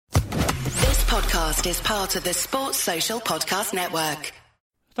podcast is part of the Sports Social Podcast Network.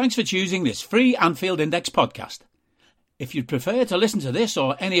 Thanks for choosing this free Anfield Index podcast. If you'd prefer to listen to this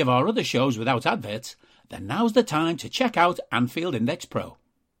or any of our other shows without adverts, then now's the time to check out Anfield Index Pro.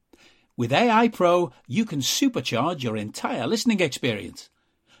 With AI Pro, you can supercharge your entire listening experience.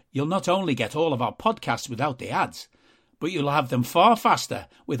 You'll not only get all of our podcasts without the ads, but you'll have them far faster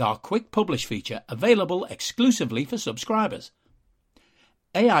with our quick publish feature available exclusively for subscribers.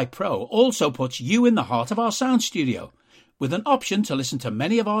 AI Pro also puts you in the heart of our sound studio, with an option to listen to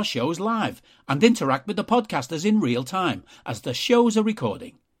many of our shows live and interact with the podcasters in real time as the shows are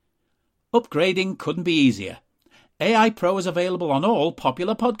recording. Upgrading couldn't be easier. AI Pro is available on all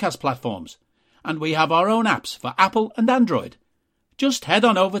popular podcast platforms, and we have our own apps for Apple and Android. Just head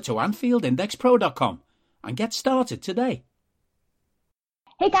on over to AnfieldIndexPro.com and get started today.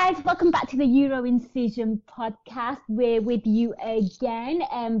 Hey guys, welcome back to the Euro Incision podcast. We're with you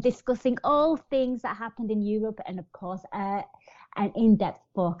again, discussing all things that happened in Europe and of course an in-depth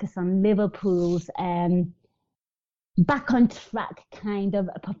focus on Liverpool's back on track kind of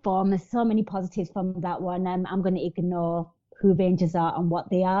a performance. So many positives from that one. I'm going to ignore who Rangers are and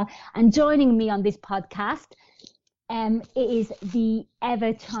what they are. And joining me on this podcast, it is the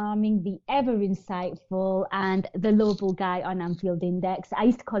ever charming, the ever insightful, and the lovable guy on Anfield Index. I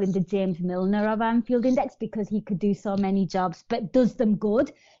used to call him the James Milner of Anfield Index because he could do so many jobs, but does them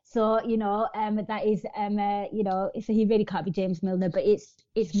good. So, that is, so he really can't be James Milner, but it's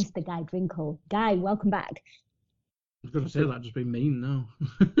Mr. Guy Drinkle. Guy, welcome back. I was going to say that, just being mean now.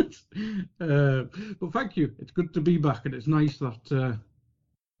 But thank you. It's good to be back, and it's nice that,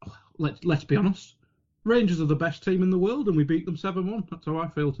 let's be honest, Rangers are the best team in the world, and we beat them 7-1. That's how I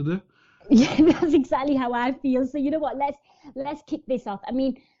feel today. Yeah, that's exactly how I feel. So you know what? Let's kick this off. I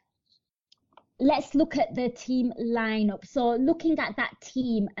mean, let's look at the team lineup. So looking at that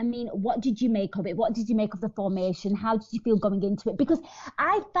team, I mean, what did you make of it? What did you make of the formation? How did you feel going into it? Because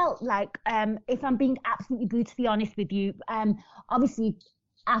I felt like, if I'm being absolutely brutally honest with you, obviously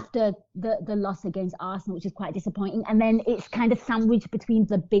after the loss against Arsenal, which is quite disappointing, and then it's kind of sandwiched between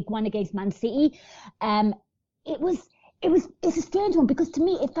the big one against Man City. It's a strange one because to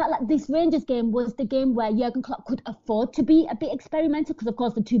me it felt like this Rangers game was the game where Jurgen Klopp could afford to be a bit experimental because of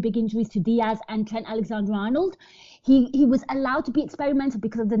course the two big injuries to Diaz and Trent Alexander-Arnold. He was allowed to be experimental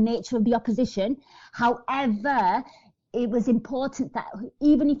because of the nature of the opposition. However, it was important that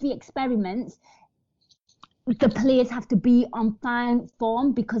even if he experiments, the players have to be on fine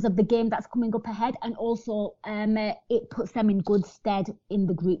form because of the game that's coming up ahead, and also it puts them in good stead in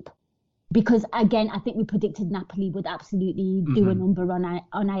the group. Because again, I think we predicted Napoli would absolutely do a number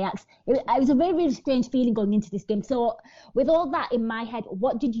on Ajax. It was a very, very strange feeling going into this game. So with all that in my head,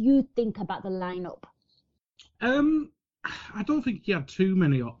 what did you think about the lineup? I don't think he had too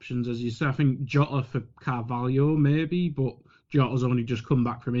many options, as you say. I think Jota for Carvalho maybe, but Jota's only just come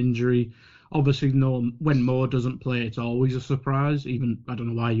back from injury. Obviously, when Moore doesn't play, it's always a surprise. Even, I don't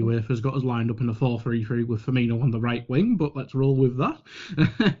know why UEFA's got us lined up in a 4-3-3 with Firmino on the right wing, but let's roll with that.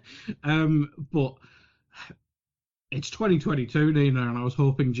 But it's 2022, Nina, and I was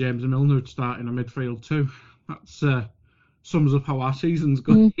hoping James Milner would start in a midfield too. That sums up how our season's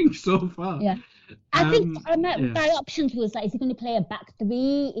going so far. Yeah. I think my options was like, is he going to play a back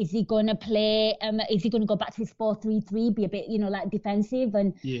three? Is he going to play? Is he going to go back to his 4-3-3, be a bit, like defensive?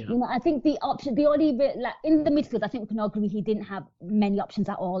 And I think the only bit, like in the midfield, I think we can all agree he didn't have many options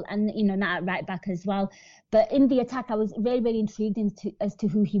at all, and not at right back as well. But in the attack, I was very, very intrigued as to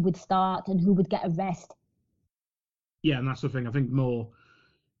who he would start and who would get a rest. Yeah, and that's the thing. I think Moore.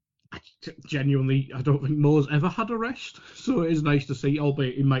 Genuinely, I don't think Moore's ever had a rest, so it is nice to see,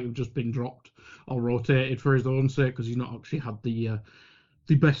 albeit he might have just been dropped or rotated for his own sake because he's not actually had the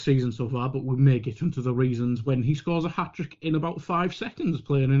best season so far, but we may get into the reasons when he scores a hat-trick in about 5 seconds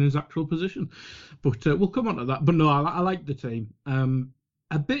playing in his actual position. But we'll come on to that. But no, I like the team.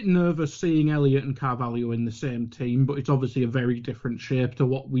 A bit nervous seeing Elliott and Carvalho in the same team, but it's obviously a very different shape to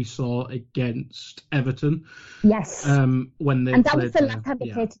what we saw against Everton. Yes. When they and that played, was the last time they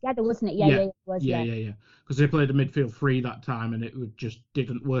played together, wasn't it? Yeah, it was. Yeah. Because they played a midfield three that time, and it just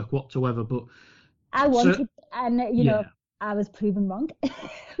didn't work whatsoever. But I wanted, I was proven wrong.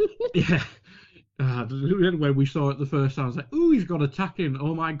 Yeah. When we saw it the first time, I was like, "Ooh, he's got attacking!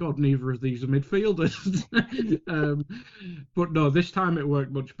 Oh my God, neither of these are midfielders." But no, this time it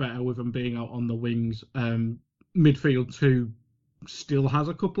worked much better with them being out on the wings. Midfield 2 still has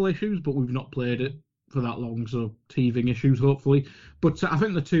a couple issues, but we've not played it for that long, so teething issues hopefully. But I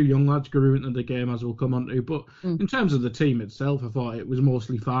think the two young lads grew into the game, as we'll come on to. But in terms of the team itself, I thought it was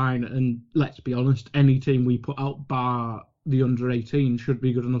mostly fine. And let's be honest, any team we put out bar the under-18 should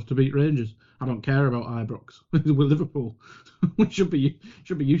be good enough to beat Rangers. I don't care about Ibrox. We're Liverpool. We should be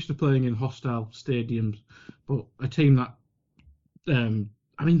used to playing in hostile stadiums. But a team that,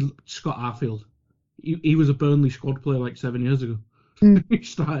 Scott Arfield, he was a Burnley squad player like 7 years ago. He's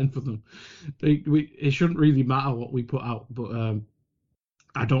starting for them. It shouldn't really matter what we put out, but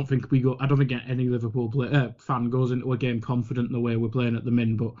I don't think any Liverpool fan goes into a game confident in the way we're playing at the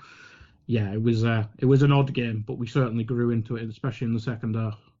min. But yeah, it was an odd game, but we certainly grew into it, especially in the second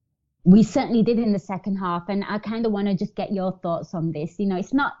half. We certainly did in the second half, and I kind of want to just get your thoughts on this. You know,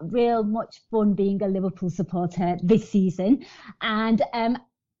 it's not real much fun being a Liverpool supporter this season, and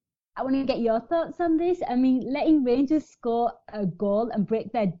I want to get your thoughts on this. I mean, letting Rangers score a goal and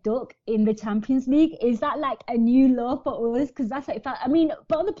break their duck in the Champions League, is that like a new low for us? Because that's what it felt. I mean,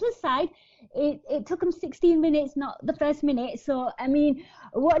 but on the plus side, it took them 16 minutes, not the first minute. So, I mean,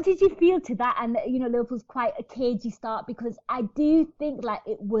 what did you feel to that? And, you know, Liverpool's quite a cagey start, because I do think like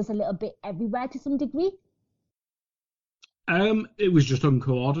it was a little bit everywhere to some degree. It was just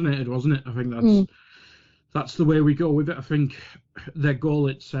uncoordinated, wasn't it? I think that's the way we go with it. I think their goal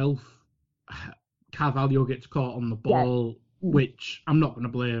itself, Carvalho gets caught on the ball, which I'm not going to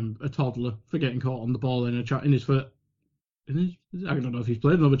blame a toddler for getting caught on the ball in his first. I don't know if he's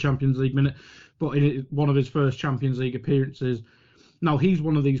played another Champions League minute, but in one of his first Champions League appearances. Now, he's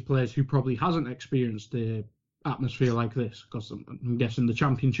one of these players who probably hasn't experienced the atmosphere like this, because I'm guessing the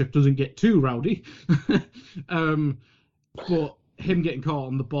Championship doesn't get too rowdy. But him getting caught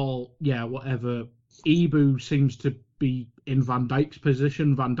on the ball, yeah, whatever. Ibu seems to be in Van Dijk's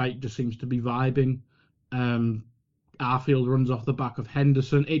position. Van Dijk just seems to be vibing. Arfield runs off the back of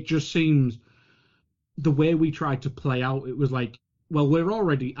Henderson. It just seems the way we tried to play out, it was like, well, we're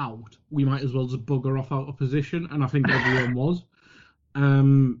already out. We might as well just bugger off out of position. And I think everyone was.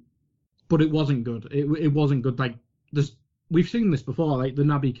 But it wasn't good. It wasn't good. Like, we've seen this before, like the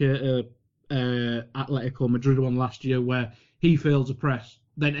Naby Keita Atletico Madrid one last year, where he fails a press,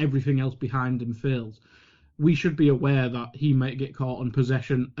 then everything else behind him fails. We should be aware that he might get caught on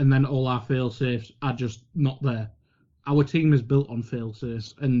possession, and then all our fail-safes are just not there. Our team is built on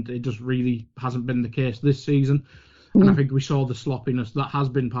fail-safes, and it just really hasn't been the case this season. And I think we saw the sloppiness that has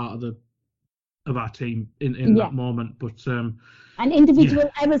been part of our team in that moment. But and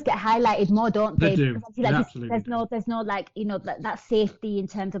individual errors get highlighted more, don't they? They do. Like, absolutely. There's no like, you know, that safety in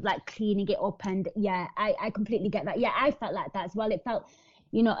terms of like cleaning it up, and I completely get that. Yeah, I felt like that as well. It felt,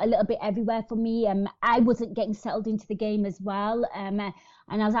 you know, a little bit everywhere for me. I wasn't getting settled into the game as well. And I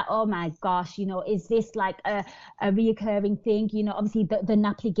was like, oh my gosh, you know, is this like a reoccurring thing? You know, obviously the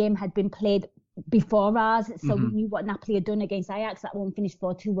Napoli game had been played before ours, so we knew what Napoli had done against Ajax. That one finished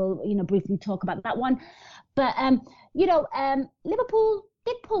 4-2. We'll, you know, briefly talk about that one. But you know, Liverpool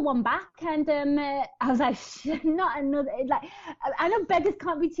did pull one back, and I was like, not another. Like, I know beggars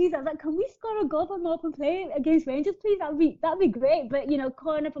can't be choosers. I was like, can we score a goal from open play against Rangers, please? That'd be great. But you know,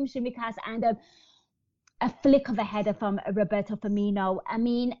 corner from Shimikas and a flick of a header from Roberto Firmino. I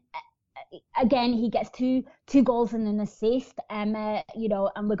mean, again, he gets two goals and an assist. You know,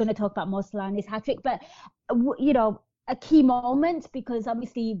 and we're going to talk about Mo Salah and his hat-trick, but you know, a key moment, because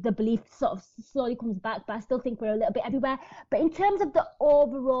obviously the belief sort of slowly comes back, but I still think we're a little bit everywhere. But in terms of the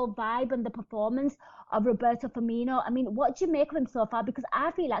overall vibe and the performance of Roberto Firmino, I mean, what do you make of him so far? Because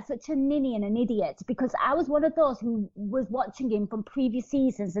I feel like such a ninny and an idiot, because I was one of those who was watching him from previous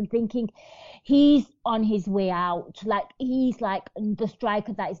seasons and thinking he's on his way out. Like, he's like the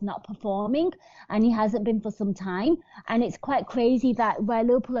striker that is not performing, and he hasn't been for some time. And it's quite crazy that where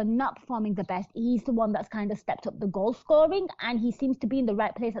Liverpool are not performing the best, he's the one that's kind of stepped up the goal scoring, and he seems to be in the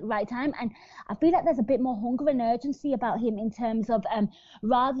right place at the right time. And I feel like there's a bit more hunger and urgency about him in terms of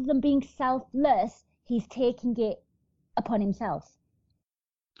rather than being selfless, he's taking it upon himself.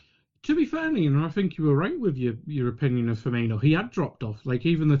 To be fair, Nina, I think you were right with your opinion of Firmino. He had dropped off. Like,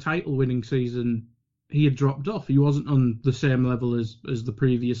 even the title-winning season, he had dropped off. He wasn't on the same level as the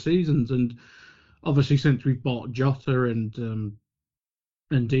previous seasons. And obviously, since we've bought Jota and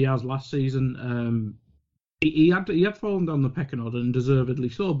Diaz last season, he had fallen down the pecking order, and deservedly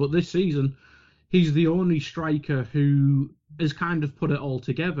so. But this season, he's the only striker who has kind of put it all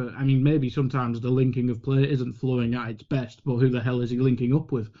together. I mean, maybe sometimes the linking of play isn't flowing at its best, but who the hell is he linking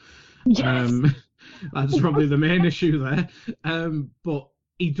up with? Yes. That's probably the main issue there. But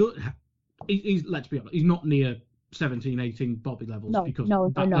he does. He's, let's be honest, he's not near 17, 18 Bobby levels, because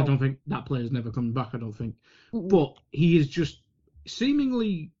I don't think that player's never coming back. I don't think. But he is just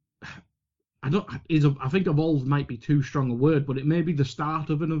seemingly. I think evolved might be too strong a word, but it may be the start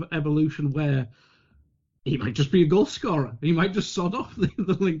of an evolution where he might just be a goal scorer. He might just sod off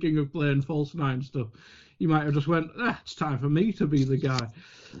the linking of playing false nine stuff. He might have just went, it's time for me to be the guy.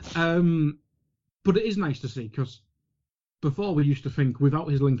 But it is nice to see, because before we used to think without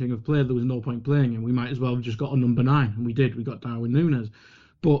his linking of play, there was no point playing him. We might as well have just got a number 9, and we did. We got Darwin Núñez.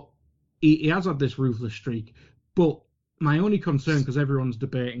 But he has had this ruthless streak. But my only concern, because everyone's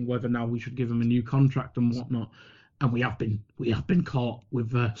debating whether now we should give him a new contract and whatnot, and we have been caught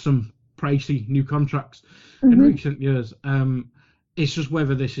with some pricey new contracts in recent years. It's just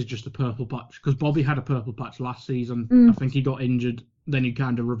whether this is just a purple patch, because Bobby had a purple patch last season. I think he got injured, then he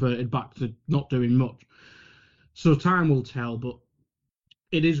kind of reverted back to not doing much. So time will tell, but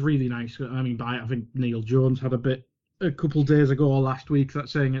it is really nice. I mean, I think Neil Jones had a couple of days ago or last week that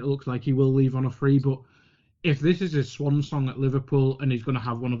saying it looks like he will leave on a free. But if this is his swan song at Liverpool and he's going to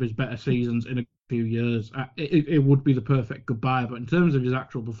have one of his better seasons in a few years, it would be the perfect goodbye. But in terms of his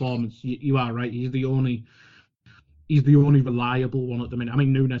actual performance, you are right. He's the only reliable one at the minute. I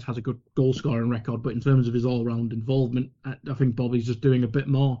mean, Núñez has a good goal scoring record, but in terms of his all round involvement, I think Bobby's just doing a bit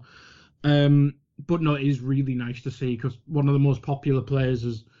more. But no, it is really nice to see, because one of the most popular players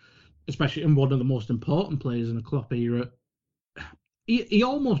is, especially in one of the most important players in the Klopp era, he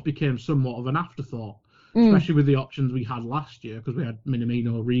almost became somewhat of an afterthought, especially with the options we had last year, because we had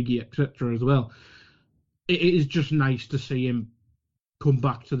Minamino, Origi, etc. as well. It is just nice to see him come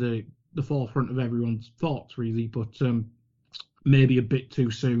back to the forefront of everyone's thoughts, really, but maybe a bit too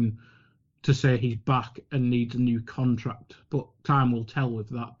soon to say he's back and needs a new contract. But time will tell with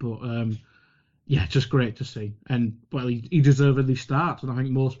that. But yeah, just great to see. And, well, he deservedly starts, and I think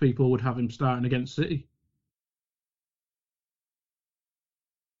most people would have him starting against City.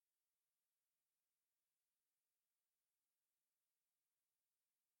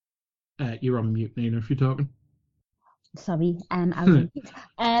 You're on mute, Nina, if you're talking. Sorry, I was on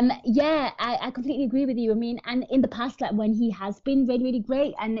mute. Yeah, I completely agree with you. I mean, and in the past, like when he has been really, really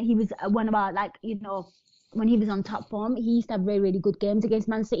great, and he was one of our, like, when he was on top form, he used to have really, really good games against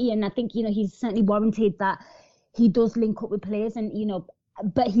Man City. And I think, he's certainly warranted that he does link up with players, and,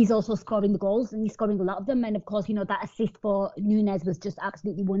 but he's also scoring the goals, and he's scoring a lot of them. And of course, that assist for Núñez was just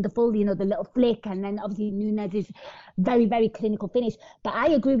absolutely wonderful, the little flick. And then obviously Núñez's very, very clinical finish. But I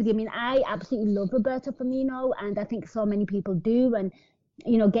agree with you. I mean, I absolutely love Roberto Firmino, and I think so many people do. And,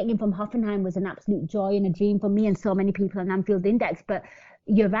 getting him from Hoffenheim was an absolute joy and a dream for me and so many people on Anfield Index. But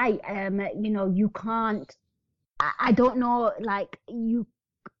you're right. You can't, I don't know, like, you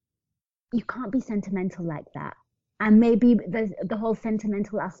can't be sentimental like that. And maybe the whole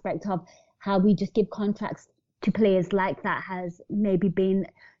sentimental aspect of how we just give contracts to players like that has maybe been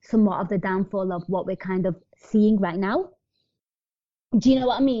somewhat of the downfall of what we're kind of seeing right now. Do you know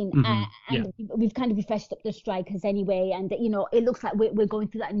what I mean? And we've kind of refreshed up the strikers anyway. And, it looks like we're going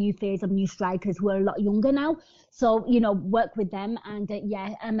through that new phase of new strikers who are a lot younger now. So, work with them and,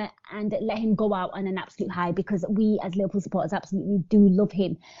 and let him go out on an absolute high, because we as Liverpool supporters absolutely do love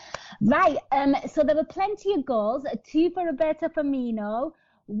him. Right. So there were plenty of goals, 2 for Roberto Firmino,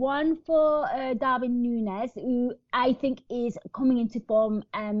 1 for Darwin Núñez, who I think is coming into form.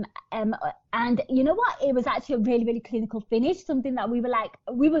 And you know what? It was actually a really, really clinical finish, something that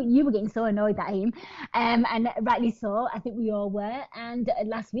you were getting so annoyed at him. And rightly so. I think we all were. And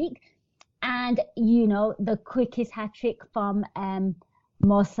last week, and, the quickest hat-trick from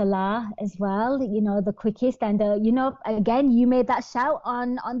Mo Salah as well, the quickest. And, again, you made that shout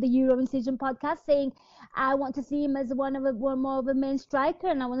on the Euro Incision podcast saying, I want to see him as one more of a main striker,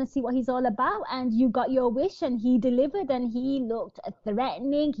 and I want to see what he's all about. And you got your wish, and he delivered, and he looked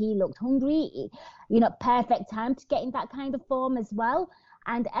threatening. He looked hungry. Perfect time to get in that kind of form as well.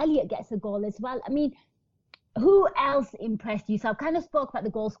 And Elliot gets a goal as well. I mean, who else impressed you? So I've kind of spoke about the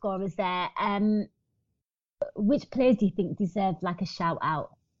goal scorers there. Which players do you think deserve like a shout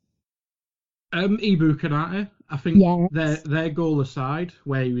out? Ibu Kanate. I think their goal aside,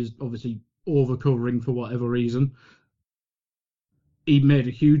 where he was obviously overcovering for whatever reason, he made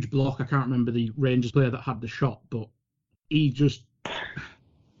a huge block. I can't remember the Rangers player that had the shot, but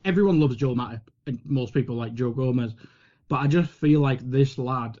everyone loves Joe Matip, and most people like Joe Gomez, but I just feel like this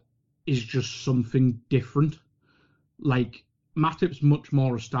lad is just something different. Like, Matip's much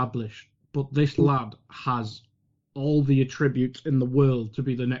more established, but this lad has all the attributes in the world to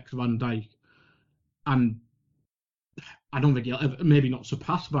be the next Van Dijk. And I don't think he'll ever, maybe not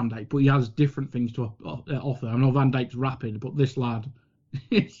surpass Van Dijk, but he has different things to offer. I know Van Dijk's rapid, but this lad,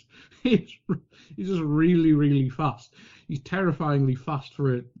 he's just really, really fast. He's terrifyingly fast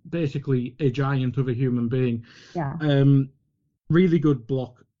for basically a giant of a human being. Yeah. Really good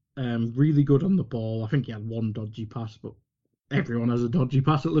block. Really good on the ball. I think he had one dodgy pass, but everyone has a dodgy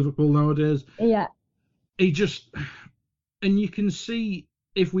pass at Liverpool nowadays. Yeah. he just, and you can see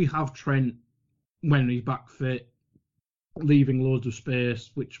if we have Trent when he's back fit, leaving loads of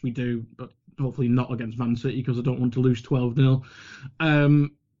space, which we do, but hopefully not against Man City because I don't want to lose 12-0.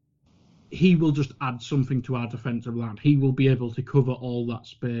 He will just add something to our defensive line. He will be able to cover all that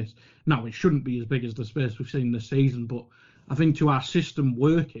space. Now, it shouldn't be as big as the space we've seen this season, but I think to our system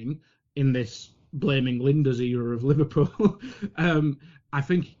working in this blaming Linda's era of Liverpool, I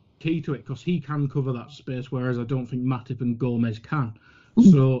think key to it because he can cover that space, whereas I don't think Matip and Gomez can.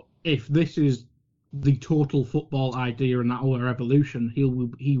 So if this is the total football idea and our evolution, he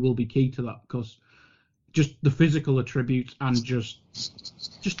will be key to that because just the physical attributes and just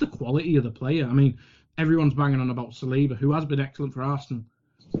the quality of the player. I mean, everyone's banging on about Saliba, who has been excellent for Arsenal.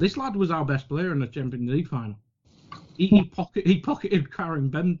 This lad was our best player in the Champions League final. He pocketed Karim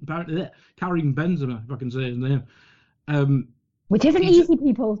Benzema, if I can say his name. Which isn't easy,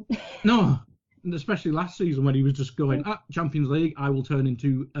 people. No, especially last season when he was just going, Champions League, I will turn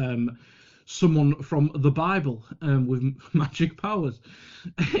into someone from the Bible with magic powers.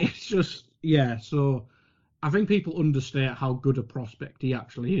 It's just, yeah, so I think people understate how good a prospect he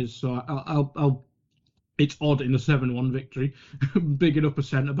actually is. So I'll it's odd in a 7-1 victory, bigging up a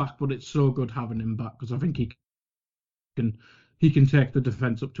centre-back, but it's so good having him back because I think he can take the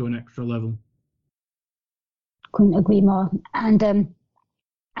defence up to an extra level. Couldn't agree more. And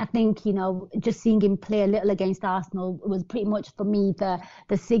I think, just seeing him play a little against Arsenal was pretty much for me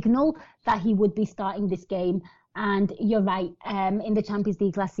the signal that he would be starting this game. And you're right, in the Champions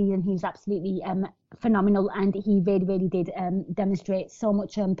League last season, he was absolutely phenomenal, and he really, really did demonstrate so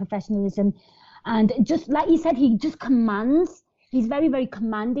much professionalism. And just like you said, he just commands. He's very, very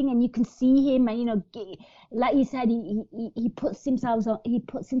commanding, and you can see him. And like you said, he puts himself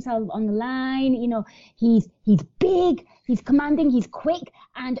on the line. He's big, he's commanding, he's quick.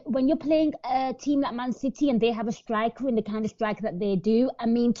 And when you're playing a team like Man City and they have a striker and the kind of striker that they do, I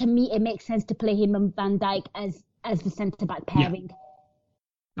mean, to me, it makes sense to play him and Van Dijk as the centre back pairing.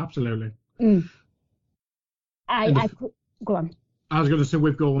 Yeah, absolutely. Go on. I was going to say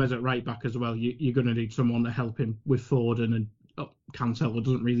with Gomez at right back as well, you're going to need someone to help him with Foden, and Cancelo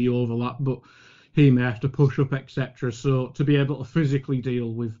doesn't really overlap, but he may have to push up, etc. So to be able to physically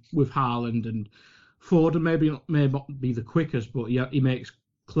deal with Haaland and Foden, may not be the quickest, but he makes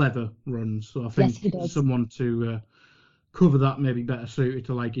clever runs. So I think someone to cover that may be better suited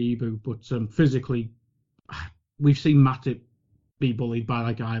to like Ibu, but physically, we've seen Matip be bullied by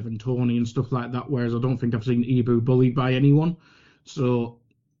like Ivan Toney and stuff like that, whereas I don't think I've seen Ibu bullied by anyone. So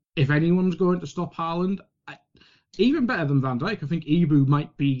if anyone's going to stop Haaland, even better than Van Dijk, I think Ibu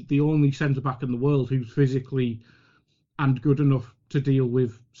might be the only centre-back in the world who's physically and good enough to deal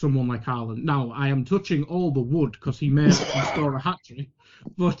with someone like Haaland. Now, I am touching all the wood because he may score a hat-trick,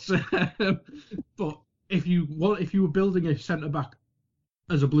 but if you were building a centre-back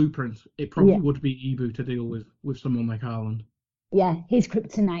as a blueprint, it probably would be Ibu to deal with someone like Haaland. Yeah, his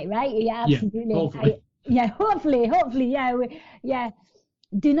kryptonite, right? Yeah, absolutely. Yeah, hopefully. Hopefully, yeah.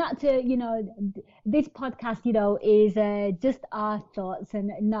 Do not this podcast, is just our thoughts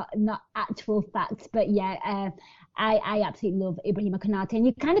and not actual facts. But yeah, I absolutely love Ibrahima Konate. And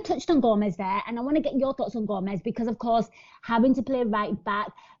you kind of touched on Gomez there, and I want to get your thoughts on Gomez because, of course, having to play right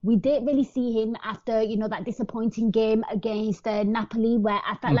back, we didn't really see him after, that disappointing game against Napoli, where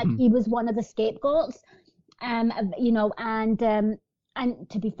I felt like he was one of the scapegoats. And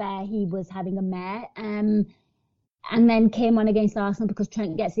to be fair, he was having a mare. And then came on against Arsenal because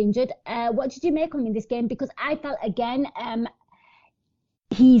Trent gets injured. What did you make of him in this game? Because I felt, again,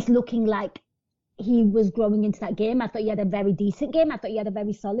 he's looking like he was growing into that game. I thought he had a very decent game. I thought he had a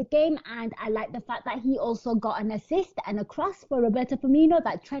very solid game. And I like the fact that he also got an assist and a cross for Roberto Firmino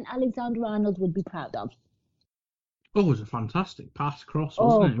that Trent Alexander-Arnold would be proud of. Oh, it was a fantastic pass cross,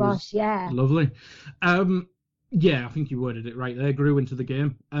 wasn't it? Oh, gosh, yeah. Lovely. Yeah, I think you worded it right there. Grew into the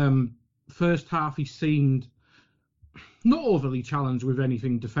game. First half, he seemed not overly challenged with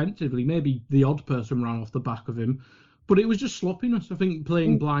anything defensively. Maybe the odd person ran off the back of him, but it was just sloppiness. I think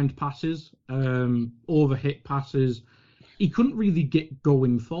playing blind passes, overhit passes. He couldn't really get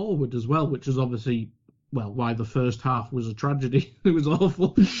going forward as well, which is obviously, why the first half was a tragedy. It was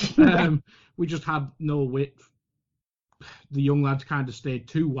awful. We just had no width. The young lads kind of stayed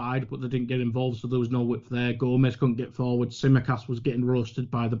too wide, but they didn't get involved, so there was no width there. Gomez couldn't get forward. Tsimikas was getting roasted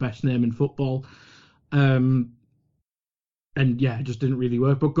by the best name in football. And yeah, it just didn't really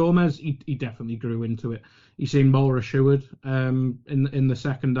work. But Gomez, he definitely grew into it. He seemed more assured in the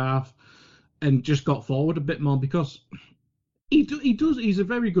second half and just got forward a bit more because he's a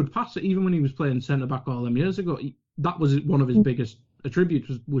very good passer. Even when he was playing centre-back all them years ago, that was one of his biggest attributes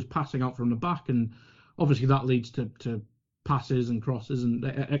was passing out from the back. And obviously that leads to passes and crosses and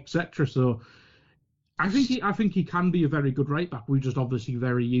etc. So I think he can be a very good right back. We're just obviously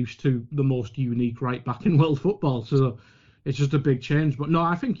very used to the most unique right back in world football, so it's just a big change. But no,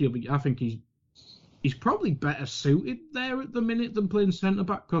 I think he's probably better suited there at the minute than playing centre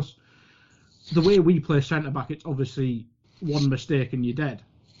back, because the way we play centre back, it's obviously one mistake and you're dead.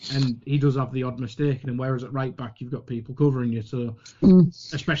 And he does have the odd mistake, and whereas at right back you've got people covering you. So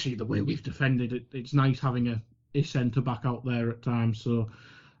especially the way we've defended it, it's nice having a centre back out there at times. So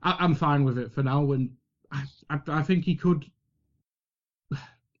I'm fine with it for now, and I think he could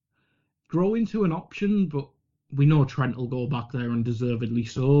grow into an option, but we know Trent will go back there, and deservedly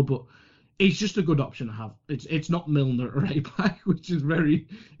so. But he's just a good option to have. It's not Milner at right back, which is very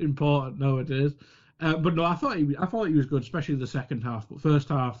important nowadays. But no, I thought he was good, especially the second half. But first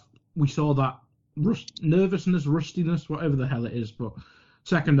half, we saw that nervousness, rustiness, whatever the hell it is. But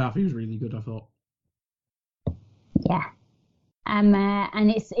second half, he was really good, I thought. Yeah.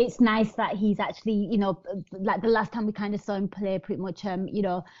 And it's nice that he's actually, like the last time we kind of saw him play pretty much,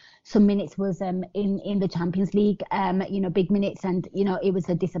 some minutes was in the Champions League, big minutes, and it was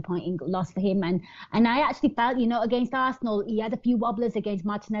a disappointing loss for him. And I actually felt, against Arsenal, he had a few wobblers against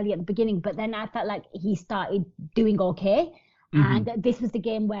Martinelli at the beginning, but then I felt like he started doing okay. Mm-hmm. And this was the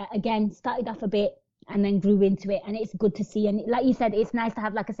game where, again, started off a bit and then grew into it, and it's good to see. And like you said, it's nice to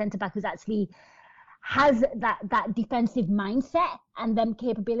have like a centre back who's actually has that defensive mindset and them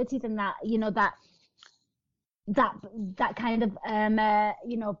capabilities, and that that kind of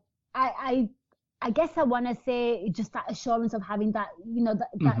I guess I want to say just that assurance of having that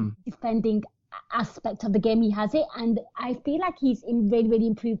that defending aspect of the game. He has it, and I feel like he's really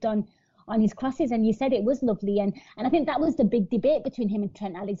improved on his crosses. And you said it was lovely, and I think that was the big debate between him and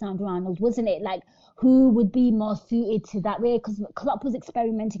Trent Alexander-Arnold, wasn't it? Like, who would be more suited to that way? Because Klopp was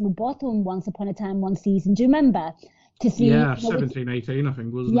experimenting with both of them once upon a time, one season. Do you remember? To see, 17, 18, I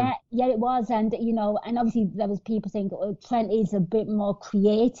think, wasn't it? Yeah, it was. And, and obviously there was people saying, Trent is a bit more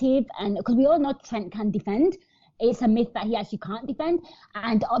creative. And because we all know Trent can defend. It's a myth that he actually can't defend.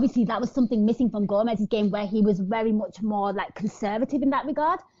 And obviously that was something missing from Gomez's game, where he was very much more like conservative in that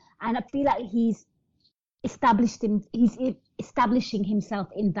regard. And I feel like he's establishing himself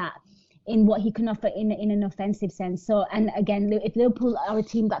in what he can offer in an offensive sense. So, and again, if Liverpool are a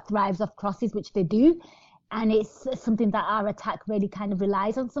team that thrives off crosses, which they do, and it's something that our attack really kind of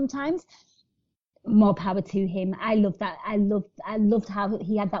relies on sometimes, more power to him. I love that. I loved how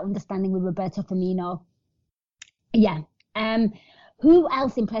he had that understanding with Roberto Firmino. Yeah. Who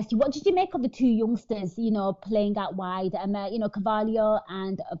else impressed you? What did you make of the two youngsters, playing out wide? Carvalho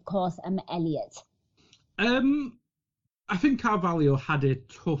and, of course, Elliott. I think Carvalho had a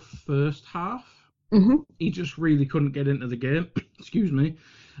tough first half. Mm-hmm. He just really couldn't get into the game. Excuse me.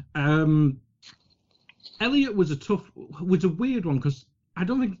 Elliott was a weird one, because I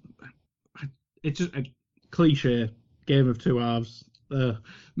don't think it's just a cliche game of two halves.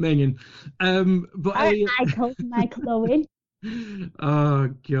 Minging. But Michael Owen. Oh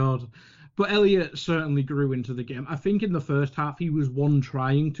God. But Elliott certainly grew into the game. I think in the first half he was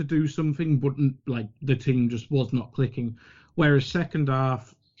trying to do something, but like the team just was not clicking. Whereas second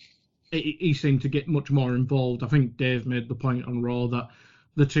half, he seemed to get much more involved. I think Dave made the point on Raw that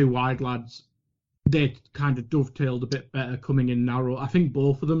the two wide lads, they kind of dovetailed a bit better coming in narrow. I think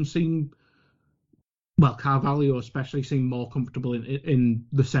both of them Carvalho especially seemed more comfortable in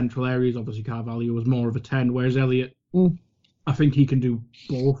the central areas. Obviously Carvalho was more of a 10, whereas Elliott, I think he can do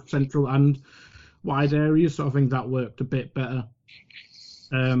both central and wide areas, so I think that worked a bit better.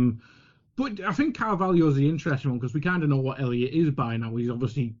 But I think Carvalho's the interesting one, because we kind of know what Elliott is by now. He's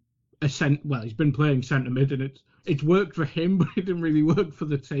obviously he's been playing centre mid, and it's worked for him, but it didn't really work for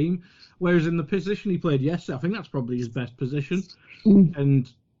the team. Whereas in the position he played yesterday, I think that's probably his best position. And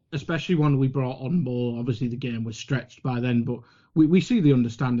especially when we brought on Mo, obviously the game was stretched by then, but we see the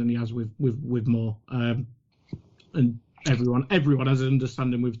understanding he has with Mo. And everyone has an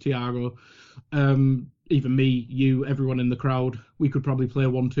understanding with Thiago. Even me, you, everyone in the crowd, we could probably play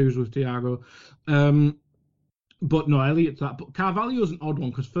 1-2s with Thiago. But no, Elliott's that. But Carvalho's an odd one,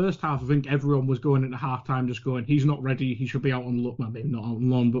 because first half I think everyone was going into half-time just going, he's not ready, he should be out on loan. Well, maybe not out on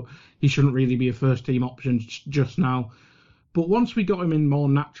loan, but he shouldn't really be a first-team option just now. But once we got him in more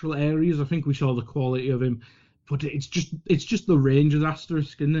natural areas, I think we saw the quality of him. But it's just the Rangers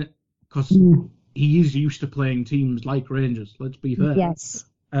asterisk, isn't it? Because he is used to playing teams like Rangers, let's be fair. Yes.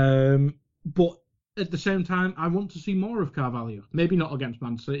 But at the same time, I want to see more of Carvalho. Maybe not against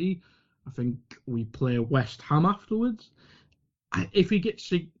Man City. I think we play West Ham afterwards. If he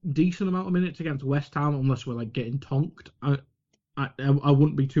gets a decent amount of minutes against West Ham, unless we're like getting tonked, I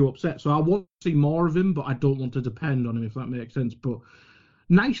wouldn't be too upset. So I want to see more of him, but I don't want to depend on him, if that makes sense. But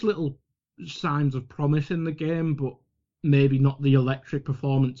nice little signs of promise in the game, but maybe not the electric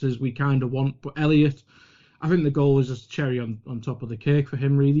performances we kind of want. But Elliott, I think the goal was just a cherry on top of the cake for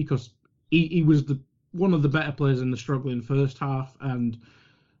him, really, because he was one of the better players in the struggling first half, and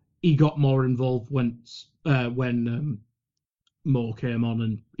he got more involved when Mo came on,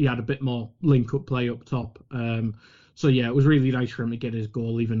 and he had a bit more link-up play up top. So yeah, it was really nice for him to get his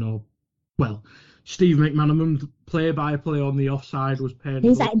goal, even though, well, Steve McManaman's play-by-play on the offside was painful.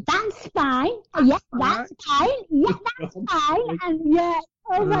 He's like, that's fine. Yeah, that's fine. Yeah, that's fine. And yeah,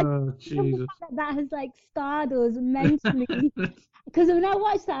 Jesus. That has like scarred us mentally. Because when I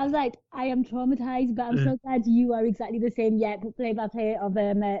watched that, I was like, I am traumatized, but I'm so glad you are exactly the same. Yeah, play-by-play of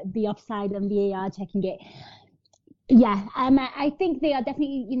the offside and VAR checking it. Yeah, I think they are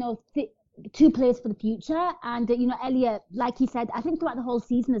definitely, two players for the future. And, Elliot, like he said, I think throughout the whole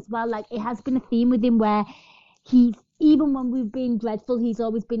season as well, like it has been a theme with him where even when we've been dreadful, he's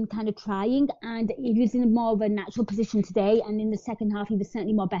always been kind of trying. And he was in more of a natural position today. And in the second half, he was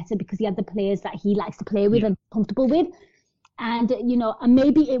certainly more better because he had the players that he likes to play with and comfortable with. And, and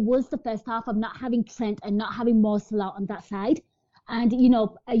maybe it was the first half of not having Trent and not having Mo Salah on that side. And,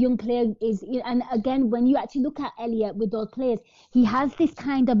 a young player is, and again, when you actually look at Elliot with those players, he has this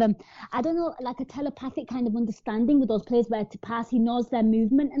kind of, I don't know, like a telepathic kind of understanding with those players where to pass, he knows their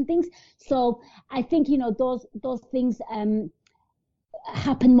movement and things. So I think, those things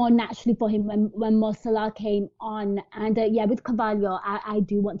happened more naturally for him when Mo Salah came on. And with Carvalho, I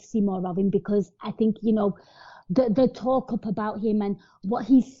do want to see more of him because I think, the talk up about him and what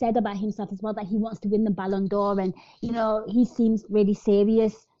he said about himself as well, that he wants to win the Ballon d'Or, and he seems really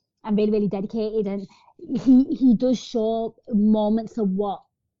serious and really, really dedicated, and he does show moments of what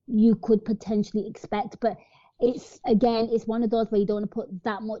you could potentially expect, but it's one of those where you don't want to put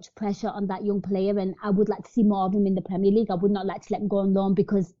that much pressure on that young player, and I would like to see more of him in the Premier League. I would not like to let him go on loan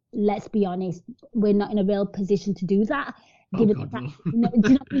because, let's be honest, we're not in a real position to do that. We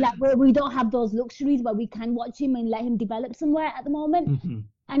don't have those luxuries where we can watch him and let him develop somewhere at the moment. Mm-hmm.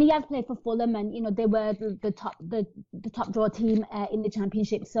 And he has played for Fulham, and they were the top draw team in the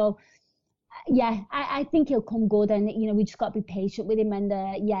Championship. So I think he'll come good, and we just got to be patient with him. And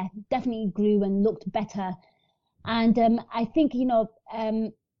definitely grew and looked better. And I think he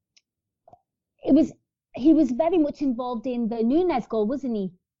was very much involved in the Núñez goal, wasn't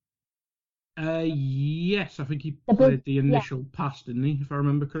he? Yes, I think he played the initial pass, didn't he, if I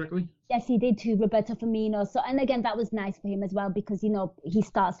remember correctly? Yes, he did to Roberto Firmino. So, and again, that was nice for him as well because, he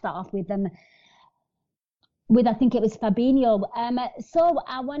starts that off with I think it was Fabinho. So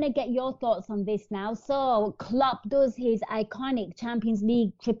I want to get your thoughts on this now. So Klopp does his iconic Champions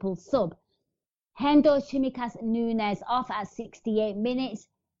League triple sub. Hendo, Tsimikas, Núñez off at 68 minutes.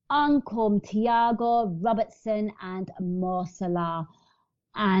 On come Thiago, Robertson and Mo Salah.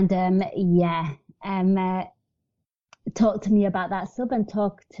 And talk to me about that sub and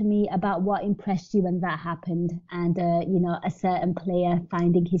talk to me about what impressed you when that happened, and a certain player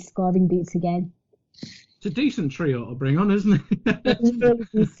finding his scoring boots again. It's a decent trio to bring on, isn't it? It was really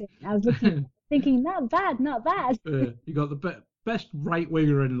decent. I was thinking, not bad. You got the best right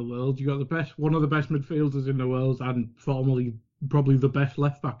winger in the world. You got one of the best midfielders in the world, and formerly probably the best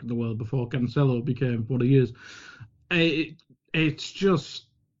left back in the world before Cancelo became what he is. It's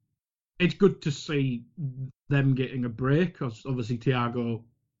good to see them getting a break, because obviously Thiago,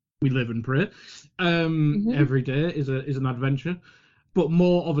 we live and pray. Every day is an adventure. But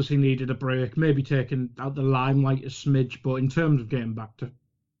Mo obviously needed a break, maybe taking out the limelight a smidge. But in terms of getting back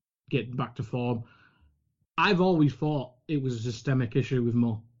to form, I've always thought it was a systemic issue with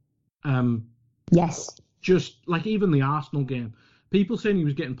Mo. Yes. Just like even the Arsenal game, people saying he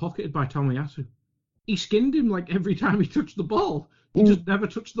was getting pocketed by Tomiyasu. He skinned him like every time he touched the ball. He just never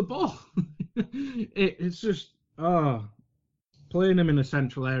touched the ball. It's just, playing him in a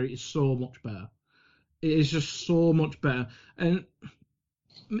central area is so much better. It is just so much better. And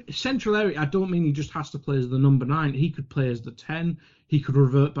central area, I don't mean he just has to play as the number 9. He could play as the 10. He could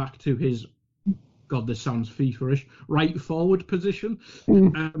revert back to his, God, this sounds FIFA-ish, right forward position.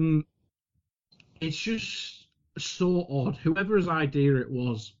 It's just so odd. Whoever's idea it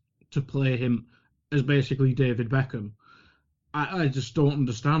was to play him as basically David Beckham, I just don't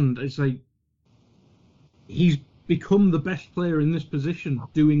understand. It's like he's become the best player in this position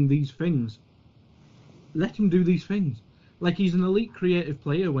doing these things. Let him do these things. Like, he's an elite creative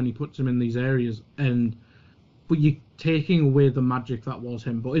player when he puts him in these areas, but you're taking away the magic that was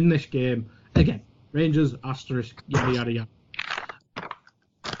him. But in this game, again, Rangers, asterisk, yada, yada, yada.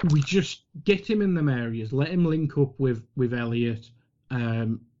 we just get him in them areas, let him link up with Elliott.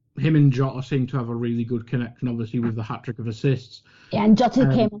 Him and Jota seem to have a really good connection, obviously with the hat trick of assists. Yeah, and Jota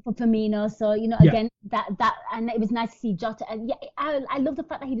came up for Firmino, so again that and it was nice to see Jota. And yeah, I love the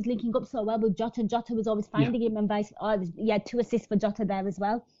fact that he was linking up so well with Jota. Jota was always finding him, and vice. Oh, yeah, 2 assists for Jota there as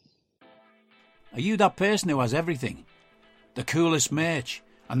well. Are you that person who has everything? The coolest merch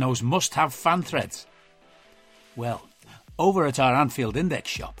and those must-have fan threads? Well, over at our Anfield Index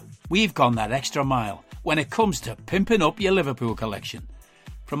shop, we've gone that extra mile when it comes to pimping up your Liverpool collection.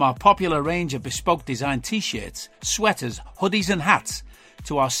 From our popular range of bespoke design t-shirts, sweaters, hoodies and hats,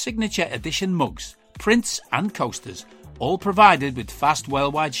 to our signature edition mugs, prints and coasters, all provided with fast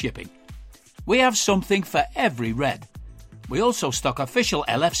worldwide shipping. We have something for every red. We also stock official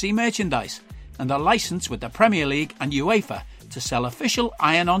LFC merchandise and are licensed with the Premier League and UEFA to sell official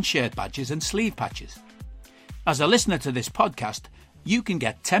iron-on shirt badges and sleeve patches. As a listener to this podcast, you can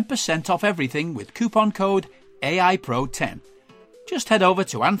get 10% off everything with coupon code AIPRO10. Just head over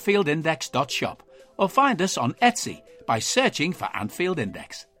to AnfieldIndex.shop or find us on Etsy by searching for Anfield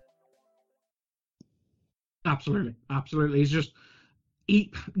Index. Absolutely. It's just,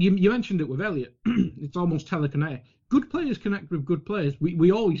 you mentioned it with Elliott. It's almost telekinetic. Good players connect with good players.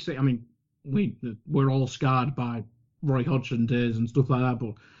 We always say, I mean, we're all scarred by Roy Hodgson days and stuff like that,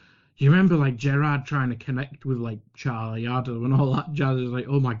 but you remember like Gerrard trying to connect with like Charlie Addo and all that jazz. Is like,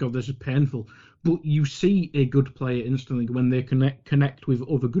 oh my god, this is painful. But you see a good player instantly when they connect with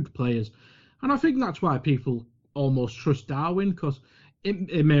other good players, and I think that's why people almost trust Darwin, because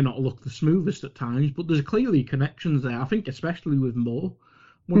it may not look the smoothest at times, but there's clearly connections there. I think especially with Mo,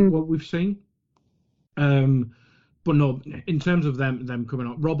 what we've seen. But no, in terms of them coming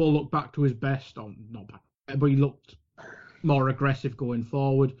up, Robbo looked back to his best, or not back, but he looked more aggressive going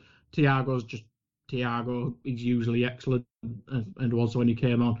forward. Thiago's just Thiago. He's usually excellent, and was when he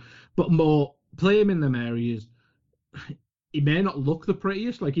came on. But more play him in them areas. He may not look the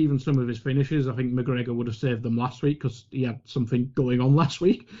prettiest, like even some of his finishes. I think McGregor would have saved them last week because he had something going on last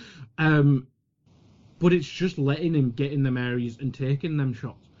week. But it's just letting him get in them areas and taking them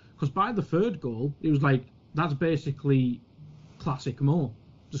shots. Because by the third goal, it was like, that's basically classic Mo.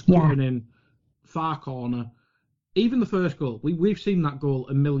 Just coming in, far corner. Even the first goal, we've seen that goal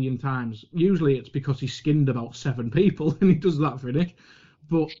a million times. Usually it's because he skinned about 7 people and he does that finish.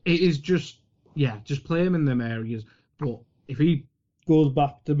 But it is just play him in them areas. But if he goes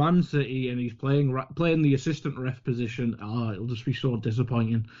back to Man City and he's playing the assistant ref position, it'll just be so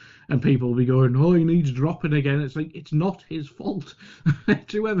disappointing. And people will be going, oh, he needs dropping again. It's like, it's not his fault.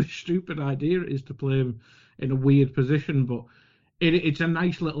 It's whoever's stupid idea it is to play him in a weird position. But it's a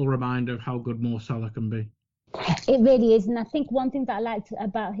nice little reminder of how good Mo Salah can be. It really is, and I think one thing that I liked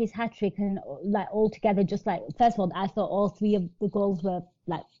about his hat trick and like altogether, just like first of all, I thought all 3 of the goals were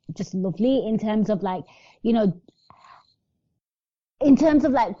like just lovely in terms of like, in terms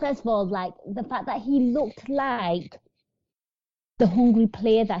of like first of all, like the fact that he looked like the hungry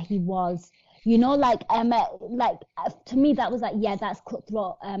player that he was. To me that was like, that's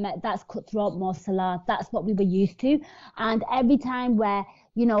cutthroat Mo Salah. That's what we were used to, and every time where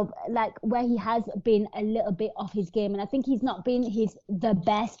where he has been a little bit off his game, and I think he's not been the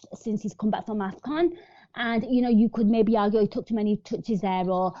best since he's come back from AFCON. And you could maybe argue he took too many touches there,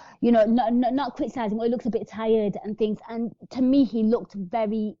 or not criticizing, or he looks a bit tired and things. And to me, he looked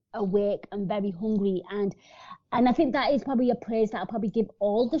very awake and very hungry, and I think that is probably a praise that I'll probably give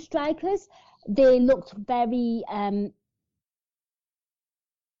all the strikers. They looked very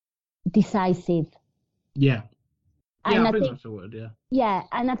decisive. Yeah. And I think that's a word, yeah. Yeah,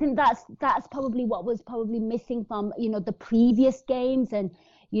 and I think that's probably what was probably missing from, the previous games, and,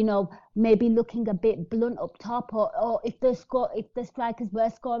 maybe looking a bit blunt up top, or if the strikers were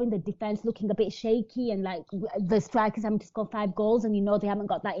scoring, the defence looking a bit shaky, and like the strikers having to score 5 goals, and they haven't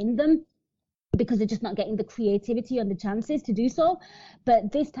got that in them because they're just not getting the creativity and the chances to do so.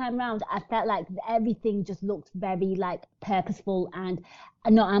 But this time round, I felt like everything just looked very like purposeful, and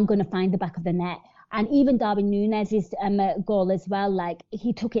no, I'm going to find the back of the net. And even Darwin Núñez's goal as well, like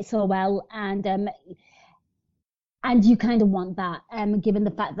he took it so well, and you kind of want that, given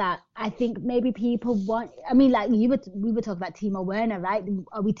the fact that I think maybe people want. I mean, like we were talking about Timo Werner, right?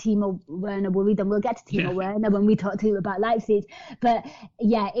 Are we Timo Werner worried? And we'll get to Timo Werner when we talk to you about Leipzig. But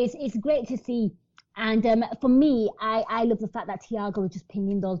yeah, it's great to see. And for me, I love the fact that Thiago was just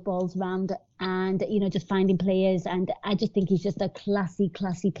pinging those balls around, and just finding players. And I just think he's just a classy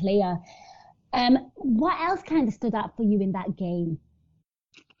player. What else kind of stood out for you in that game?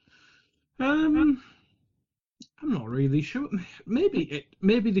 I'm not really sure. Maybe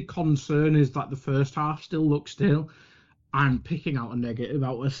the concern is that the first half still looks stale. and picking out a negative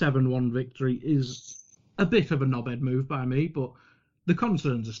out of a 7-1 victory is a bit of a knobhead move by me, but the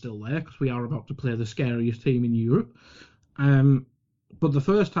concerns are still there because we are about to play the scariest team in Europe. But the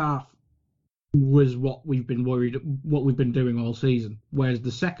first half was what we've been doing all season, whereas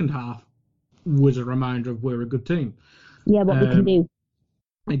the second half was a reminder of we're a good team. Yeah, what we can do.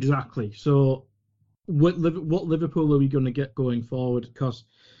 Exactly. So what Liverpool are we going to get going forward? Because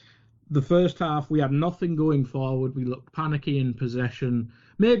the first half, we had nothing going forward. We looked panicky in possession.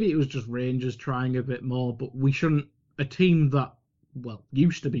 Maybe it was just Rangers trying a bit more, but we shouldn't. A team that, well,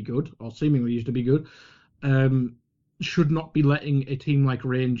 used to be good, or seemingly used to be good, should not be letting a team like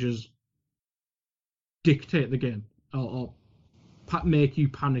Rangers dictate the game or make you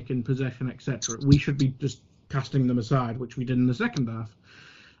panic in possession, etc. We should be just casting them aside, which we did in the second half.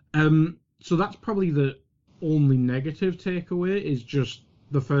 So that's probably the only negative takeaway, is just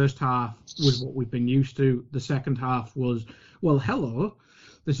the first half was what we've been used to. The second half was, well, hello,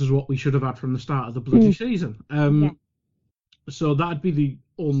 this is what we should have had from the start of the bloody season. So that'd be the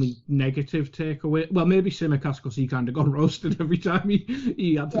only negative takeaway. Well, maybe Tsimikas, because he kind of got roasted every time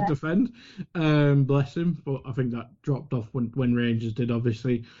he had to defend. Bless him. But I think that dropped off when Rangers did,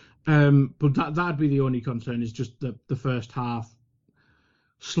 obviously. But that'd be the only concern, is just the first half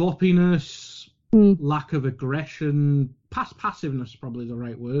sloppiness, lack of aggression, passiveness, probably the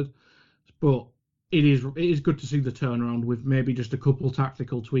right word. But it is good to see the turnaround with maybe just a couple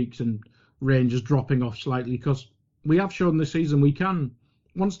tactical tweaks and Rangers dropping off slightly, because we have shown this season we can.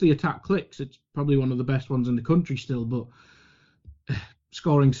 Once the attack clicks, it's probably one of the best ones in the country still, but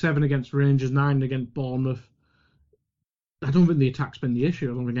scoring 7 against Rangers, 9 against Bournemouth, I don't think the attack's been the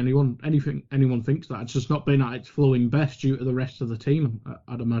issue. I don't think anyone thinks that. It's just not been at its flowing best due to the rest of the team,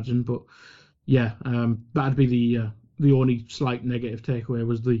 I'd imagine. But yeah, that'd be the only slight negative takeaway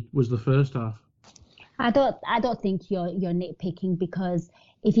was the first half. I don't think you're nitpicking, because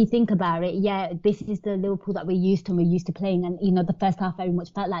if you think about it, yeah, this is the Liverpool that we're used to, and we're used to playing, and the first half very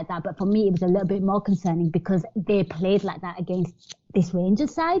much felt like that. But for me, it was a little bit more concerning because they played like that against this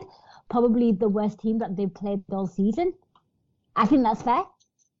Rangers side, probably the worst team that they've played all season. I think that's fair.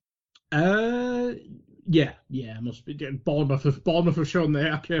 Yeah, it must be. Bournemouth have shown they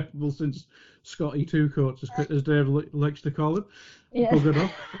are capable since Scotty Two Coats, as Dave likes to call him. Yeah. Buggered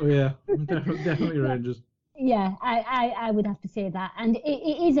off. Oh, yeah, definitely Rangers. Yeah, I would have to say that. And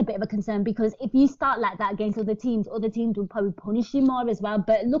it is a bit of a concern, because if you start like that against other teams will probably punish you more as well.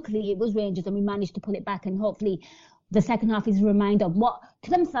 But luckily it was Rangers and we managed to pull it back, and hopefully the second half is a reminder of what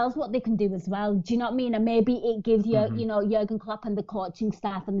they can do as well. Do you know what I mean? And maybe it gives you, Jurgen Klopp and the coaching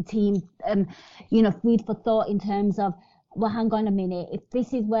staff and the team, food for thought in terms of, well, hang on a minute, if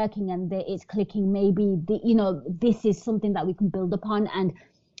this is working and it's clicking, maybe this is something that we can build upon. And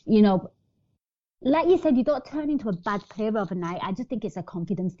like you said, you don't turn into a bad player overnight. I just think it's a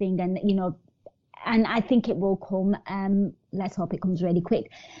confidence thing, and and I think it will come. Let's hope it comes really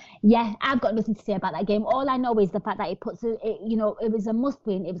quick. Yeah, I've got nothing to say about that game. All I know is the fact that it was a must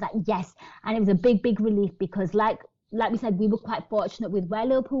win. It was like, yes, and it was a big relief, because like we said, we were quite fortunate with where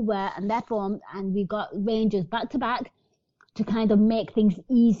Liverpool were and their form, and we got Rangers back to back to kind of make things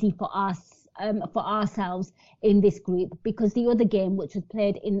easy for us, for ourselves in this group, because the other game, which was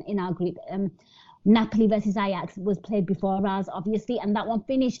played in our group, Napoli versus Ajax, was played before ours, obviously, and that one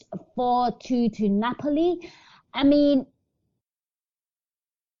finished 4-2 to Napoli. I mean,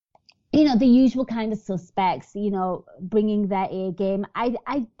 the usual kind of suspects, bringing their A game. I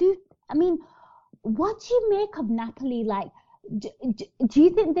mean, what do you make of Napoli? Like, do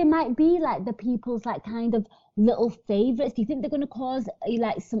you think they might be like the people's like kind of little favourites? Do you think they're going to cause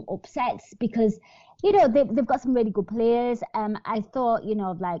like some upsets? Because, they've got some really good players. I thought,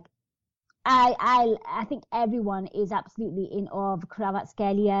 like, I think everyone is absolutely in awe of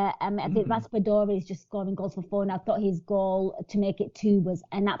Kvaratskhelia. I think Raspadori is just scoring goals for fun. I thought his goal to make it 2 was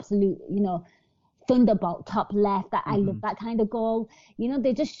an absolute, thunderbolt top left. That I love that kind of goal.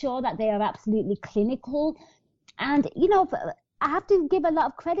 They just show that they are absolutely clinical. And, I have to give a lot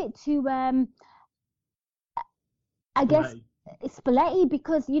of credit to, I guess, Spalletti,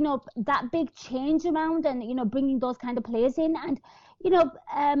 because, that big change around and, bringing those kind of players in. And,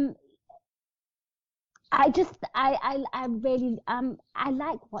 I really I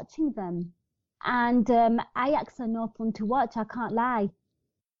like watching them, and Ajax are no fun to watch. I can't lie.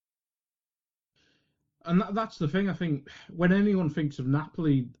 And that's the thing. I think when anyone thinks of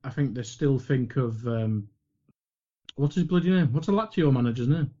Napoli, I think they still think of what's his bloody name? What's the Lazio manager's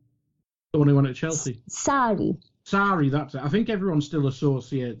name? The one who went at Chelsea. Sarri, that's it. I think everyone still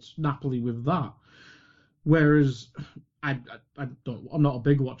associates Napoli with that, whereas I'm not a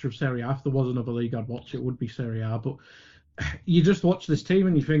big watcher of Serie A. If there was another league I'd watch, it would be Serie A. But you just watch this team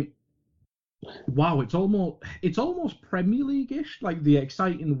and you think, wow, it's almost Premier League-ish, like the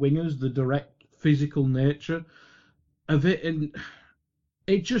exciting wingers, the direct physical nature of it, and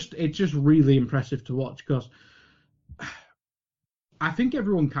it's just really impressive to watch because I think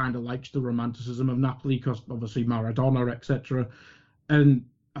everyone kind of likes the romanticism of Napoli because obviously Maradona, etc. And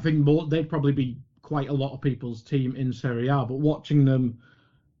I think they'd probably be quite a lot of people's team in Serie A. But watching them,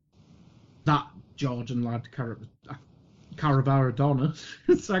 that Georgian lad, Caravaradona,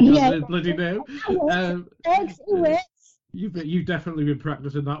 it's like his bloody name. You've definitely been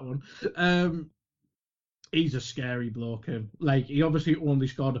practicing that one. He's a scary bloke. Like he obviously only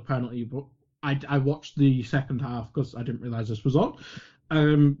scored a penalty, but I watched the second half because I didn't realise this was on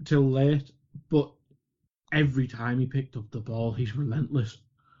till late. But every time he picked up the ball, he's relentless.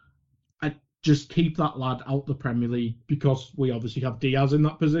 I just keep that lad out the Premier League because we obviously have Diaz in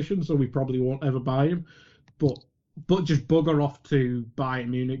that position, so we probably won't ever buy him. But just bugger off to Bayern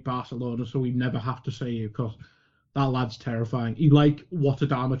Munich, Barcelona, so we never have to see you because that lad's terrifying. He like what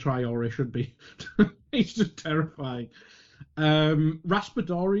Adama Traore should be. He's just terrifying.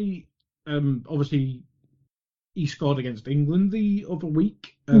 Raspadori, obviously, he scored against England the other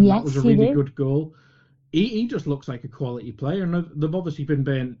week. That was a really good goal. He just looks like a quality player, and they've obviously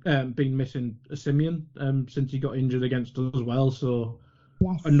been missing Simeon since he got injured against us as well. So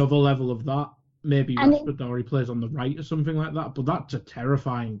another level of that. Maybe Raspadori plays on the right or something like that. But that's a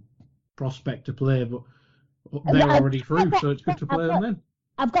terrifying prospect to play. But they're already through, so it's good to play them then.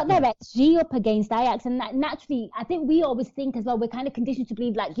 I've got their XG up against Ajax, and naturally, I think we always think as well, we're kind of conditioned to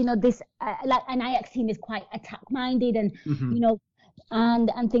believe, like, this, like an Ajax team is quite attack-minded and,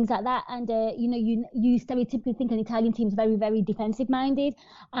 and things like that. And, you stereotypically think an Italian team is very, very defensive-minded.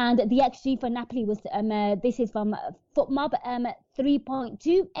 And the XG for Napoli was, this is from FootMob,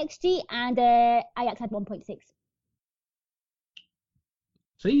 3.2 XG, and Ajax had 1.6.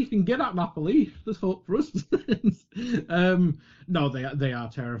 See, you can get at Napoli. There's hope for us. No, they are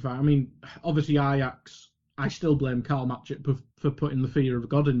terrifying. I mean, obviously Ajax, I still blame Karl Matchett for putting the fear of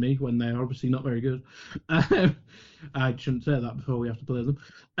God in me when they're obviously not very good. I shouldn't say that before we have to play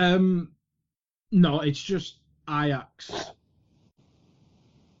them. No, it's just Ajax.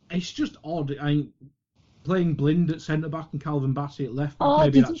 It's just odd. Playing Blind at centre-back and Calvin Bassey at left-back. Oh,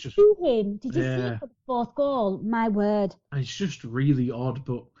 did you see him? Did you see him for the fourth goal? My word. It's just really odd,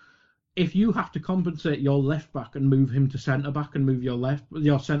 but if you have to compensate your left-back and move him to centre-back and move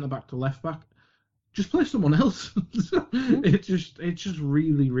your centre-back to left-back, just play someone else. It's just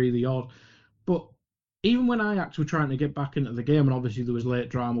really, really odd. But even when Ajax were trying to get back into the game, and obviously there was late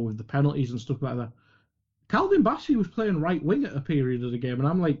drama with the penalties and stuff like that, Calvin Bassey was playing right wing at a period of the game, and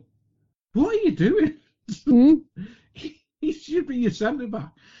I'm like, what are you doing? He should be your centre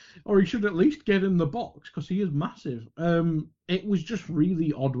back, or he should at least get in the box because he is massive. It was just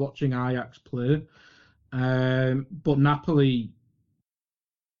really odd watching Ajax play, but Napoli,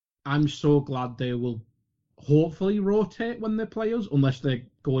 I'm so glad they will hopefully rotate when they play us, unless they're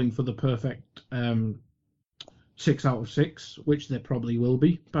going for the perfect 6 out of 6, which they probably will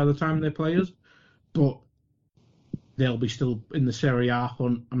be by the time they play us. But they'll be still in the Serie A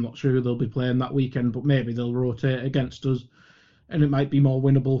hunt. I'm not sure who they'll be playing that weekend, but maybe they'll rotate against us, and it might be more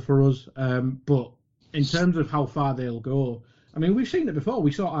winnable for us. But in terms of how far they'll go, I mean, we've seen it before.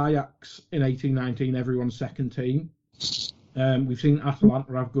 We saw Ajax in 18-19, everyone's second team. We've seen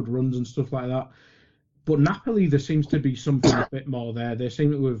Atalanta have good runs and stuff like that. But Napoli, there seems to be something a bit more there. They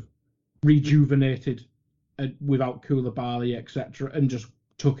seem to have rejuvenated without Koulibaly, etc., and just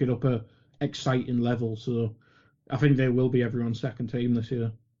took it up a exciting level. So I think they will be everyone's second team this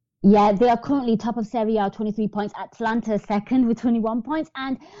year. Yeah, they are currently top of Serie A, 23 points. Atalanta second with 21 points.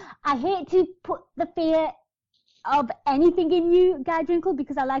 And I hate to put the fear of anything in you, Guy Drinkle,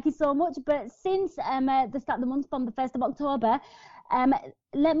 because I like you so much. But since the start of the month, from the 1st of October,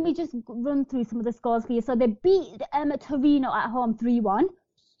 let me just run through some of the scores for you. So they beat Torino at home 3-1.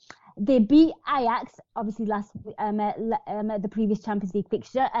 They beat Ajax, obviously the previous Champions League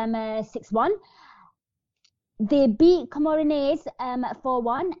fixture, 6-1. They beat Camoranese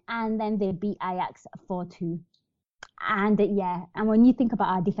 4-1, and then they beat Ajax 4-2. And and when you think about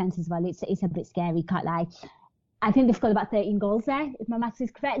our defence as well, it's a bit scary, can't lie. I think they've scored about 13 goals there, if my maths is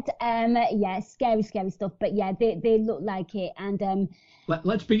correct. Scary stuff. But yeah, they look like it. And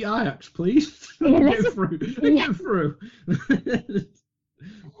let's beat Ajax, please. Get through. Get through.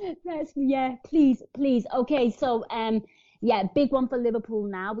 Please. Okay, so big one for Liverpool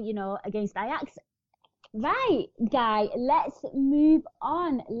now, against Ajax. Right, Guy, let's move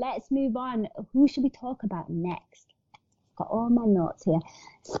on. Who should we talk about next? Got all my notes here.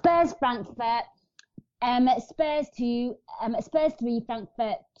 Spurs Frankfurt. Spurs 2, Spurs 3,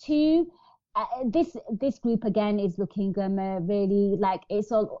 Frankfurt 2. This group again is looking really like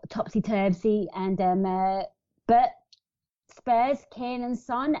it's all topsy-turvy, and but Spurs, Kane and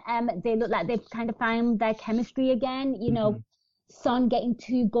Son, they look like they've kind of found their chemistry again. You know, Son getting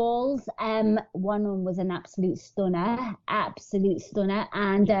 2 goals. One of them was an absolute stunner,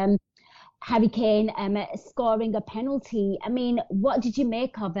 and Harry Kane scoring a penalty. I mean, what did you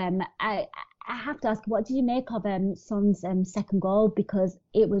make of him? I have to ask, what did you make of Son's second goal? Because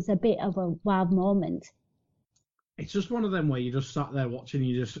it was a bit of a wild moment. It's just one of them where you just sat there watching,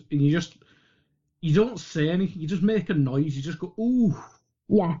 you don't say anything, you just make a noise, you just go, ooh.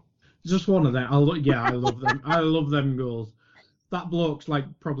 Yeah. Just one of them. I love them. I love them goals. That bloke's like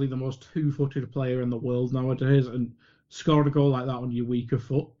probably the most two-footed player in the world nowadays, and scoring a goal like that on your weaker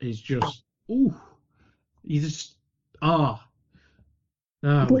foot is just, ooh. You just, I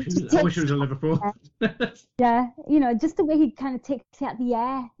wish it was at Liverpool. Yeah, just the way he kind of takes it out the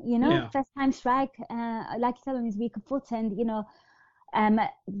air, first time strike, like you said, on his weaker foot, and,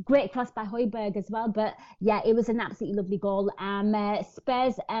 great cross by Højbjerg as well. But yeah, it was an absolutely lovely goal.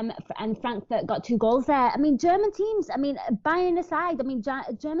 Spurs and Frankfurt got 2 goals there. I mean, German teams, Bayern aside,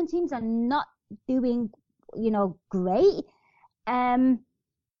 German teams are not doing, great.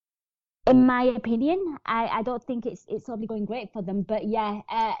 In my opinion, I don't think it's probably going great for them. But yeah,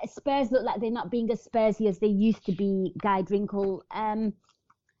 Spurs look like they're not being as Spursy as they used to be. Guy Drinkle,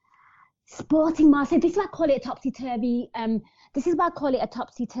 Sporting Marseille. This is why I call it a topsy-turvy. This is why I call it a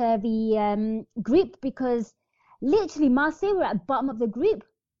topsy-turvy group, because literally Marseille were at the bottom of the group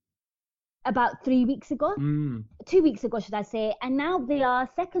about 3 weeks ago, 2 weeks ago, should I say, and now they are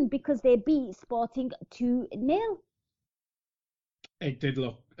second because they beat Sporting 2-0. It did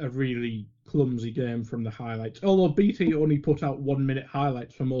look a really clumsy game from the highlights. Although BT only put out 1 minute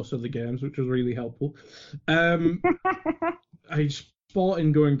highlights for most of the games, which was really helpful.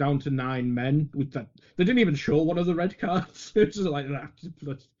 Sporting going down to 9 men with that. They didn't even show one of the red cards. It's just like that.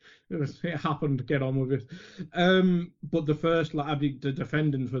 It happened. Get on with it. But the first, the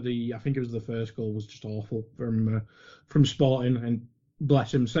defending for I think it was the first goal was just awful from Sporting. And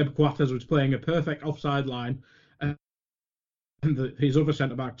bless him, Seb Quatters was playing a perfect offside line. And his other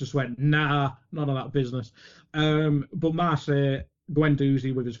centre-back just went, nah, none of that business. But Marseille,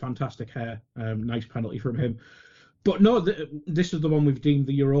 Guendouzi with his fantastic hair, nice penalty from him. But no, this is the one we've deemed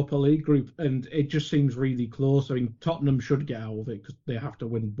the Europa League group, and it just seems really close. I mean, Tottenham should get out of it because they have to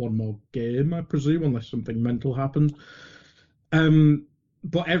win one more game, I presume, unless something mental happens.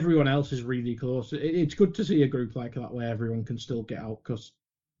 But everyone else is really close. It's good to see a group like that where everyone can still get out because,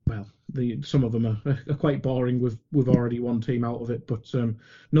 well, some of them are quite boring with already one team out of it. But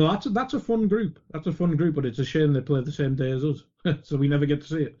no, that's a fun group. That's a fun group, but it's a shame they play the same day as us, so we never get to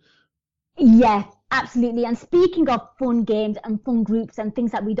see it. Yeah, absolutely. And speaking of fun games and fun groups and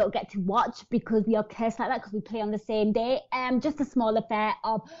things that we don't get to watch because we are cursed like that because we play on the same day, just a small affair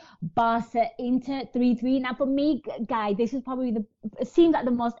of Barca Inter 3-3. Now for me, Guy, this is probably it seems like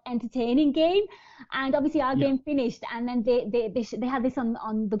the most entertaining game. And obviously our game finished, and then they had this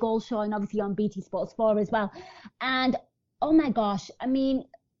on the Goal Show and obviously on BT Sports 4 as well. And oh my gosh, I mean,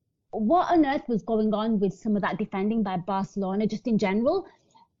 what on earth was going on with some of that defending by Barcelona just in general?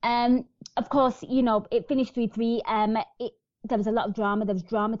 Of course, it finished 3-3. There was a lot of drama. There was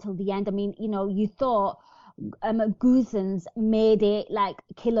drama till the end. I mean, you thought Guzans made it like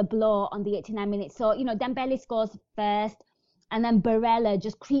killer blow on the 89 minutes. So, Dembele scores first, and then Barella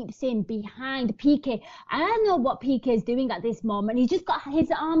just creeps in behind Piqué. I don't know what Piqué is doing at this moment. He's just got his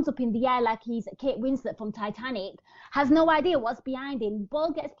arms up in the air like he's Kate Winslet from Titanic. Has no idea what's behind him.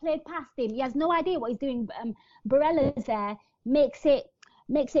 Ball gets played past him. He has no idea what he's doing. Barella's there, makes it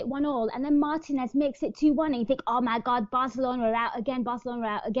 1-1, and then Martinez makes it 2-1, and you think, oh my God, Barcelona are out again.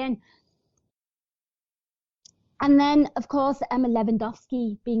 And then, of course,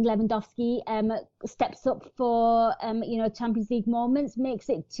 Lewandowski, being Lewandowski, steps up for, Champions League moments, makes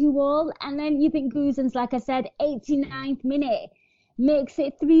it 2-2, and then you think Guzans, like I said, 89th minute, makes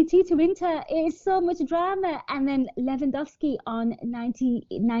it 3-2 to Inter. It is so much drama. And then Lewandowski on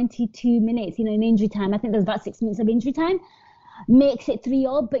 92 minutes, in injury time. I think there's about 6 minutes of injury time. Makes it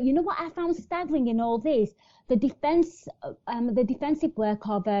 3-0. But you know what I found staggering in all this? The defensive work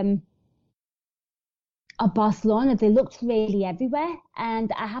of Barcelona. They looked really everywhere,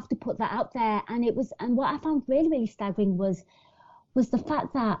 and I have to put that out there. And what I found really, really staggering was the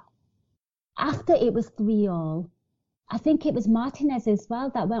fact that after it was 3-0, I think it was Martinez as well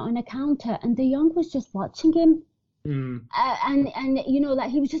that went on a counter, and De Jong was just watching him, and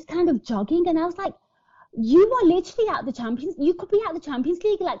like he was just kind of jogging, and I was like, you are literally out the Champions. You could be out the Champions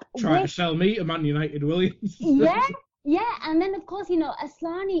League, like Trying to sell me to Man United, Williams. Yeah, yeah, and then of course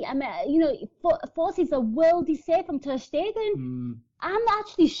Aslani, forces a worldly save from Ter Stegen. I'm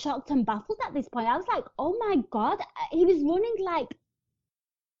actually shocked and baffled at this point. I was like, oh my God, he was running like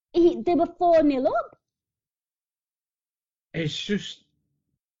they were 4-0 up. It's just,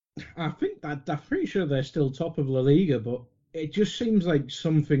 I think that I'm pretty sure they're still top of La Liga, but it just seems like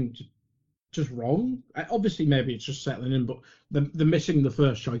something just wrong. Obviously, maybe it's just settling in, but they're missing the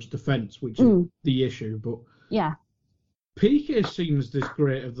first choice defence, which is the issue. But yeah, Piqué seems this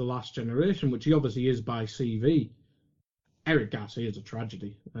great of the last generation, which he obviously is by CV. Eric Garcia is a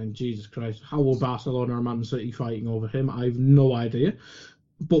tragedy, and Jesus Christ, how will Barcelona or Man City fighting over him? I have no idea.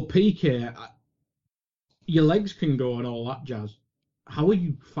 But Piqué, your legs can go and all that jazz. How are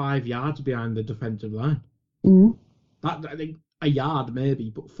you 5 yards behind the defensive line? That, I think, a yard maybe,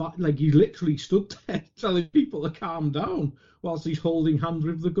 but like you literally stood there telling people to calm down whilst he's holding hands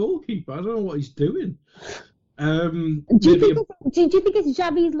with the goalkeeper. I don't know what he's doing. Do you think it's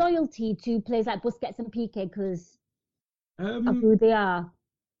Xavi's loyalty to players like Busquets and Piqué because of who they are?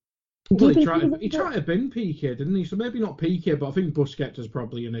 Well, he tried to bin Piqué, didn't he? So maybe not Piqué, but I think Busquets is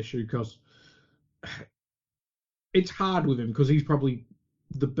probably an issue because it's hard with him because he's probably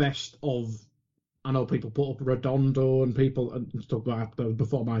the best of. I know people put up Redondo and people and stuff like that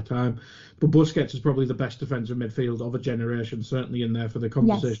before my time, but Busquets is probably the best defensive midfield of a generation, certainly in there for the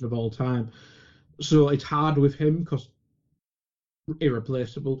conversation of all time. So it's hard with him because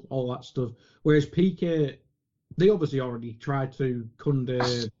irreplaceable, all that stuff. Whereas Piqué, they obviously already tried to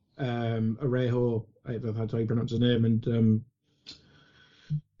Koundé, Arejo, I don't know how you pronounce his name,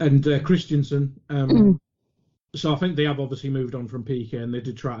 and Christensen. So I think they have obviously moved on from Piqué, and they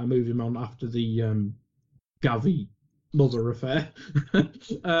did try to move him on after the Gavi mother affair.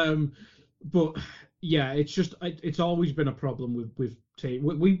 But yeah, it's always been a problem with team.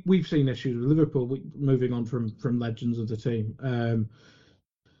 We've seen issues with Liverpool moving on from legends of the team.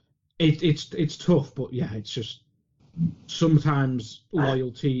 It's tough, but yeah, it's just sometimes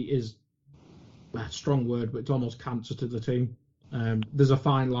loyalty is a strong word, but it's almost cancer to the team. There's a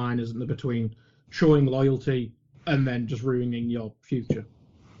fine line, isn't there, between showing loyalty and then just ruining your future.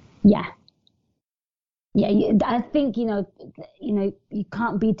 Yeah, I think you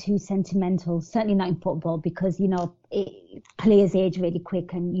can't be too sentimental. Certainly not in football because players age really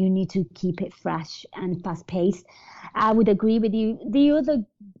quick, and you need to keep it fresh and fast paced. I would agree with you. The other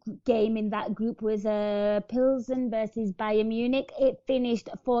game in that group was Pilsen versus Bayern Munich. It finished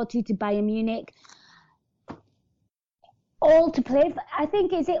 4-2 to Bayern Munich. All to play for, I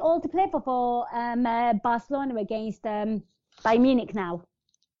think, is it all to play for Barcelona against Bayern Munich now?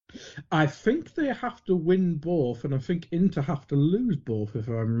 I think they have to win both, and I think Inter have to lose both, if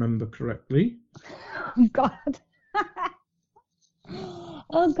I remember correctly. Oh, God.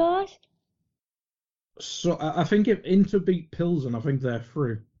 Oh, gosh. So I think if Inter beat Pilsen, I think they're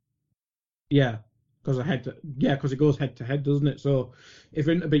through. Yeah, because it goes head to head, doesn't it? So if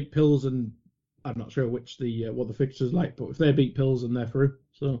Inter beat Pilsen, I'm not sure which what the fixture's like, but if they beat Pilsen, they're through.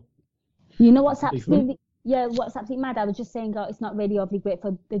 So you know what's absolutely mad? I was just saying, it's not really overly great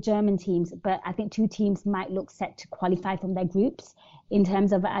for the German teams, but I think two teams might look set to qualify from their groups in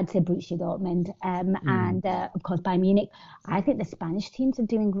terms of, I'd say, Borussia Dortmund and of course Bayern Munich. I think the Spanish teams are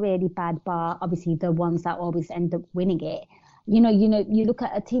doing really bad, bar obviously the ones that always end up winning it. You look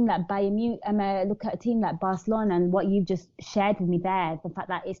at a team like Bayern Munich, look at a team like Barcelona, and what you've just shared with me there, the fact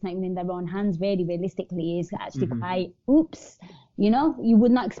that it's not even in their own hands, really, realistically, is actually quite, oops. You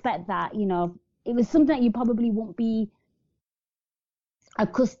would not expect that. It was something that you probably won't be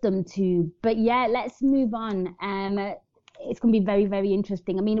accustomed to. But yeah, let's move on. It's going to be very, very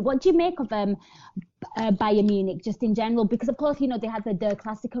interesting. I mean, what do you make of Bayern Munich just in general? Because, of course, they had the Der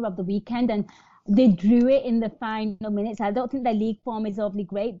Klassiker of the weekend, and they drew it in the final minutes. I don't think their league form is overly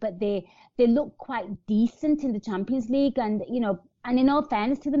great, but they look quite decent in the Champions League. And, and in all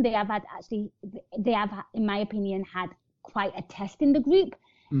fairness to them, they have, in my opinion, had quite a test in the group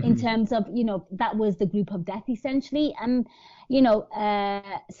in terms of, that was the group of death, essentially. And,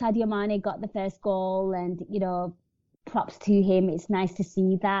 Sadio Mane got the first goal, and, props to him. It's nice to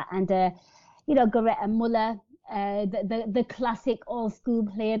see that. And, Goretzka, Muller, the classic old school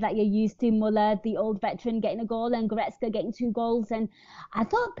player that you're used to, Muller, the old veteran, getting a goal, and Goretzka getting 2 goals. And I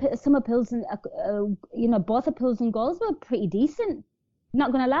thought some of Pilsen, both of Pilsen goals were pretty decent.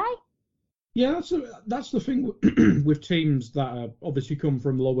 Not going to lie. Yeah, that's the thing with teams that obviously come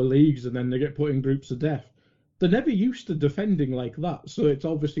from lower leagues and then they get put in groups of death. They're never used to defending like that, so it's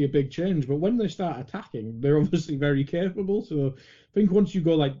obviously a big change. But when they start attacking, they're obviously very capable. So I think once you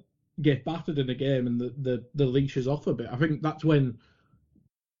go like get battered in a game and the leash is off a bit, I think that's when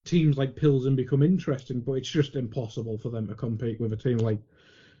teams like Pilsen become interesting, but it's just impossible for them to compete with a team like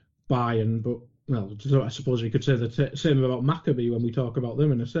Bayern. But well, I suppose you could say the same about Maccabi when we talk about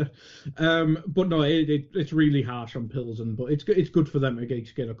them in a sec. But no, it's really harsh on Pilsen, but it's good for them to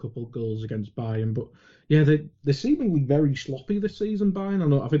get a couple goals against Bayern. But yeah, they're seemingly very sloppy this season,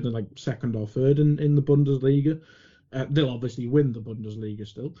 Bayern. I think they're like second or third in the Bundesliga. They'll obviously win the Bundesliga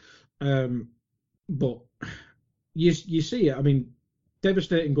still, but you see it. I mean,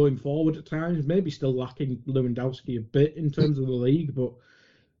 devastating going forward at times. Maybe still lacking Lewandowski a bit in terms of the league, but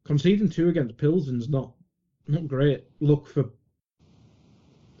conceding 2 against Pilsen's not great look for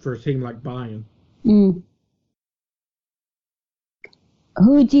a team like Bayern. Mm.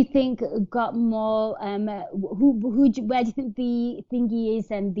 Who do you think got more? Where do you think the thingy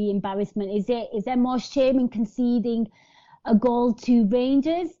is and the embarrassment? Is there more shame in conceding a goal to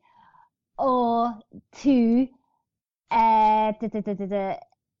Rangers or to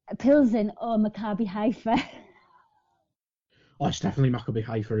Pilsen or Maccabi Haifa? Oh, it's definitely Maccabi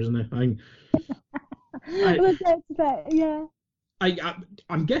Haifa, isn't it? Yeah.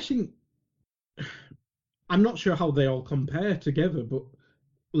 I'm guessing. I'm not sure how they all compare together, but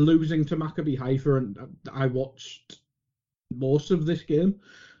losing to Maccabi Haifa, and I watched most of this game.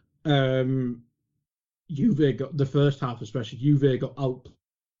 Juve got the first half, especially. Juve got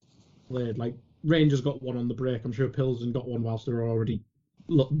outplayed. Like Rangers got one on the break. I'm sure Pilsen got one whilst they were already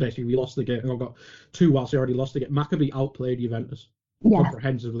basically lost the game. I got 2 whilst they already lost the game. Maccabi outplayed Juventus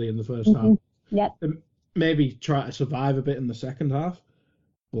comprehensively in the first half. Yep. Maybe try to survive a bit in the second half,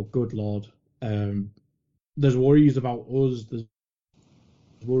 but good lord, there's worries about us. There's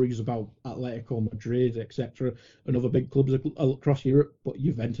worries about Atletico Madrid, etc., and other big clubs across Europe. But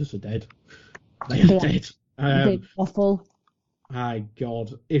Juventus are dead. They are dead. They're awful. My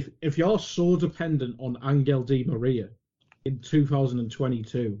God, if you're so dependent on Angel Di Maria in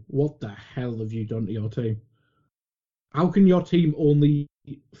 2022, what the hell have you done to your team? How can your team only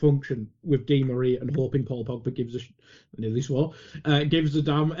function with Di Maria and hoping Paul Pogba gives a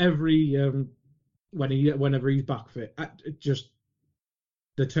damn every whenever he's back fit? Just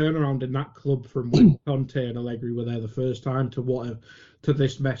the turnaround in that club from when Conte and Allegri were there the first time to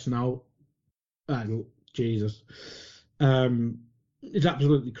this mess now. Jesus, it's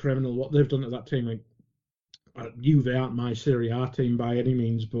absolutely criminal what they've done to that team. Like, Juve aren't my Serie A team by any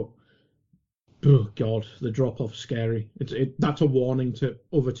means, but oh God, the drop off scary. That's a warning to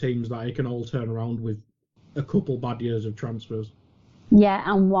other teams that it can all turn around with a couple bad years of transfers. Yeah,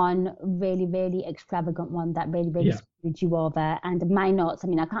 and one really, really extravagant one that really, really screwed you over. And my notes, I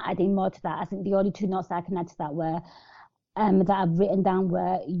mean, I can't add any more to that. I think the only 2 notes that I can add to that were that I've written down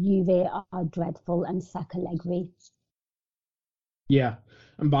were Juve are dreadful and sack Allegri. Yeah,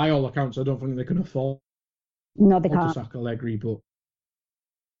 and by all accounts, I don't think they can afford to sack Allegri, but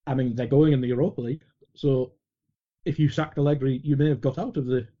I mean, they're going in the Europa League, so if you sacked Allegri, you may have got out of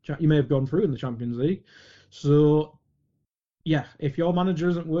you may have gone through in the Champions League. So yeah, if your manager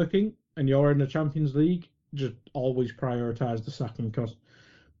isn't working and you're in the Champions League, just always prioritise the sacking, because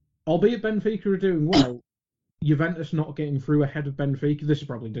albeit Benfica are doing well, Juventus not getting through ahead of Benfica, this is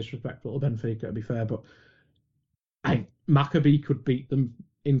probably disrespectful to Benfica, to be fair, but Maccabi could beat them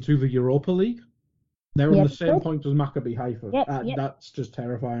into the Europa League. They're on the same point as Maccabi Haifa. That's just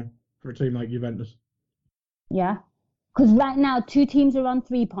terrifying for a team like Juventus. Yeah, because right now 2 teams are on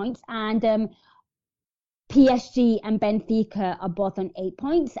 3 points, and PSG and Benfica are both on 8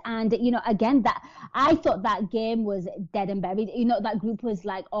 points. And again, that I thought that game was dead and buried. That group was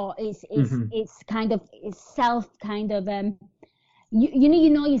like, oh, it's kind of yourself,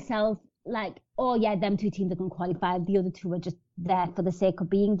 like, oh yeah, them 2 teams are going to qualify. The other 2 are just there for the sake of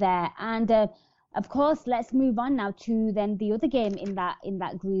being there. And of course, let's move on now to then the other game in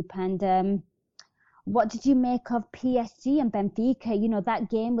that group. And what did you make of PSG and Benfica? That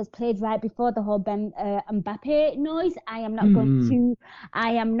game was played right before the whole Mbappe noise. I am not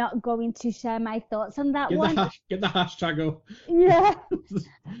going to share my thoughts on that one. Get the hashtag up. Yeah.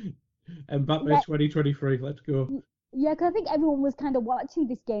 Mbappe 2023. Let's go. Yeah, because I think everyone was kind of watching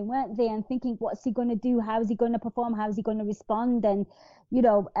this game, weren't they? And thinking, what's he going to do? How is he going to perform? How is he going to respond? And,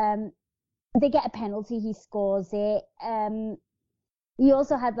 they get a penalty. He scores it. He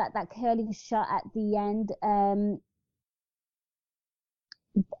also had that curling shot at the end.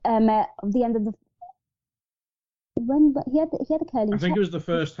 The end of the he had a curling. I think it was the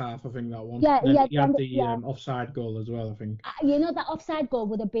first half. I think that one. Yeah, he had the offside goal as well. I think. That offside goal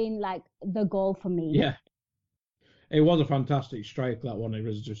would have been like the goal for me. Yeah, it was a fantastic strike. That one. It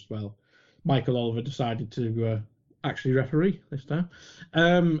was just Michael Oliver decided to actually referee this time.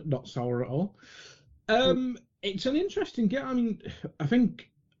 Not sour at all. It's an interesting game. I mean, I think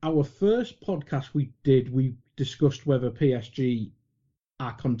our first podcast we discussed whether PSG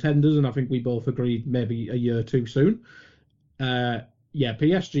are contenders, and I think we both agreed maybe a year too soon. Yeah,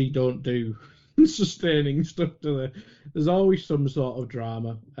 PSG don't do sustaining stuff, do they? There's always some sort of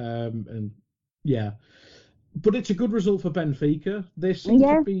drama, and yeah. But it's a good result for Benfica. They seem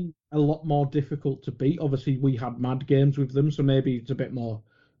to be a lot more difficult to beat. Obviously, we had mad games with them, so maybe it's a bit more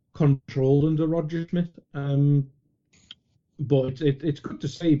controlled under Roger Smith. But it's good to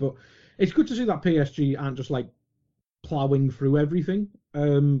see. But it's good to see that PSG aren't just like ploughing through everything,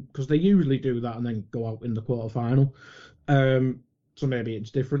 because they usually do that and then go out in the quarterfinal. So maybe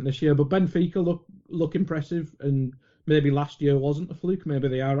it's different this year. But Benfica look impressive, and maybe last year wasn't a fluke. Maybe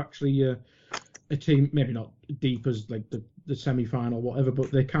they are actually a team, maybe not deep as like the semi-final, whatever, but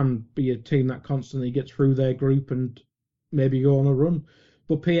they can be a team that constantly gets through their group and maybe go on a run.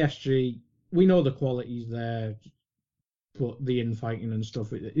 But PSG, we know the quality's there, but the infighting and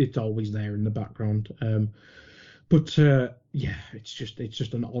stuff, it's always there in the background. But yeah, it's just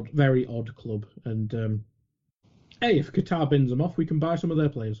an very odd club. And hey, if Qatar bins them off, we can buy some of their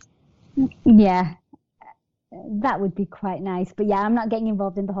players. Yeah, that would be quite nice. But yeah, I'm not getting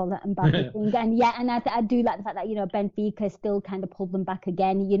involved in the whole Mbappe thing. And yeah, and I do like the fact that, Benfica still kind of pulled them back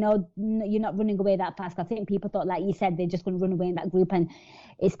again. You're not running away that fast. I think people thought, like you said, they're just going to run away in that group, and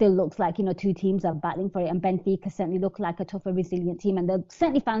it still looks like, two teams are battling for it. And Benfica certainly look like a tougher, resilient team, and they'll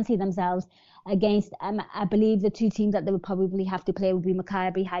certainly fancy themselves against, I believe the two teams that they would probably have to play would be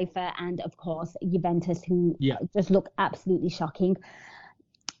Maccabi Haifa and, of course, Juventus, who just look absolutely shocking.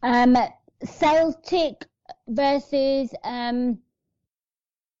 Celtic versus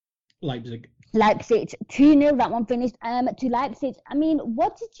Leipzig. 2-0, that one finished to Leipzig. I mean,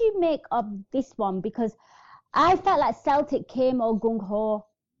 what did you make of this one? Because I felt like Celtic came all gung-ho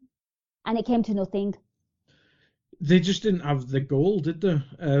and it came to nothing. They just didn't have the goal, did they?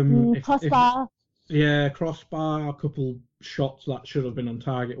 Crossbar. Crossbar, a couple shots that should have been on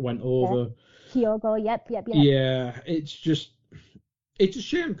target went over. Kyogo, yep. Yeah, it's a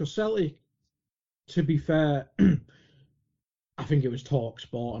shame because Celtic, to be fair, I think it was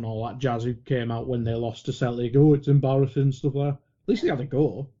TalkSport and all that jazz who came out when they lost to Celtic. Oh, it's embarrassing and stuff like that. At least they had a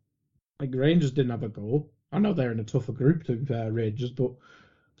go. Like, Rangers didn't have a go. I know they're in a tougher group, to be fair, Rangers, but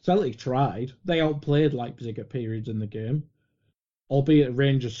Celtic tried. They outplayed Leipzig at periods in the game. Albeit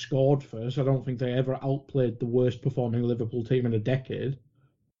Rangers scored first. I don't think they ever outplayed the worst performing Liverpool team in a decade.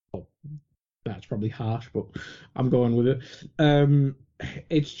 Well, that's probably harsh, but I'm going with it.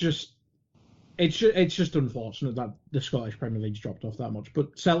 It's just unfortunate that the Scottish Premier League's dropped off that much.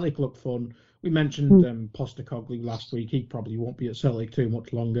 But Celtic look fun. We mentioned Postecoglou last week. He probably won't be at Celtic too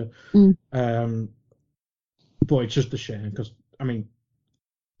much longer. But it's just a shame because, I mean,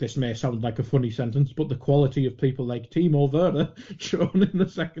 this may sound like a funny sentence, but the quality of people like Timo Werner shown in the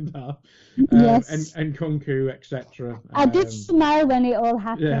second half, and Kunku, etc. I did smile when it all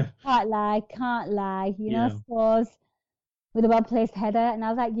happened. Yeah. Can't lie. Scores with a well-placed header, and I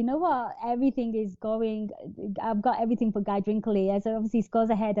was like, you know what? Everything is going. I've got everything for Guy Drinkle here. So obviously he scores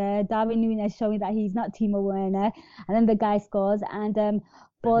a header. Darwin Núñez showing that he's not Timo Werner, and then the guy scores, and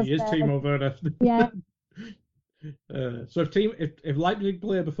he is Timo Werner. Yeah. So if Leipzig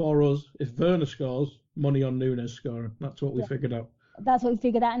play before us, if Werner scores, money on Núñez scoring. That's what we figured out. That's what we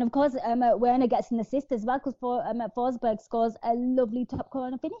figured out, and of course, Werner gets an assist as well because Forsberg scores a lovely top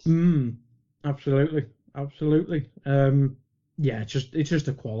corner finish. Absolutely. Yeah, it's just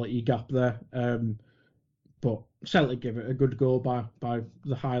a quality gap there. But Celtic give it a good go by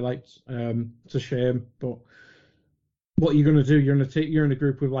the highlights. It's a shame, but what are you going to do? You're in a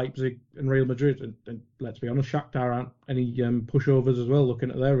group with Leipzig and Real Madrid, and let's be honest, Shakhtar aren't any pushovers as well. Looking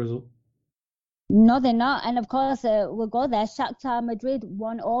at their result. No, they're not, and of course we'll go there. Shakhtar Madrid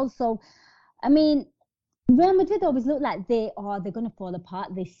won also. I mean, Real Madrid always look like they're going to fall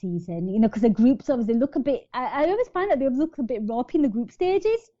apart this season, because the groups obviously look a bit. I always find that they look a bit ropey in the group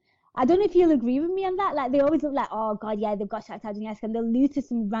stages. I don't know if you'll agree with me on that. Like, they always look like, oh god, yeah, they've got Shakhtar Donetsk, and they'll lose to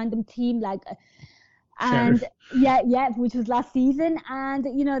some random team like. And which was last season, and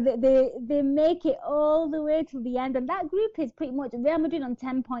they make it all the way to the end, and that group is pretty much Real Madrid on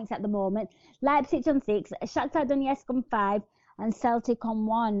 10 points at the moment, Leipzig on 6, Shakhtar Donetsk on 5, and Celtic on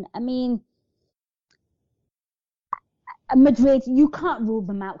 1. I mean, Madrid, you can't rule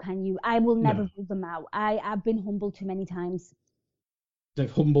them out, can you? I will never rule them out. I've been humbled too many times.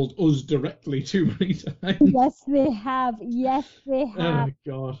 They've humbled us directly too many times. Yes, they have. Oh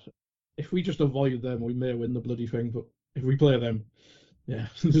god. If we just avoid them, we may win the bloody thing. But if we play them,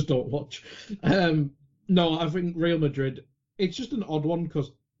 just don't watch. No, I think Real Madrid, it's just an odd one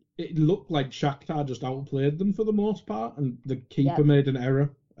because it looked like Shakhtar just outplayed them for the most part, and the keeper Yep. made an error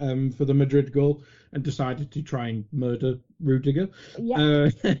for the Madrid goal and decided to try and murder Rudiger. Yep.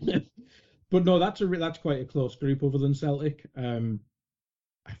 Uh, but no, that's quite a close group other than Celtic.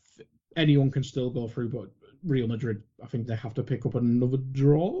 Anyone can still go through, but Real Madrid, I think they have to pick up another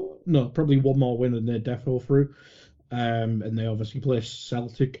draw. No, probably one more win and they're defo through. And they obviously play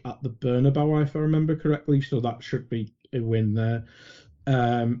Celtic at the Bernabeu, if I remember correctly, so that should be a win there.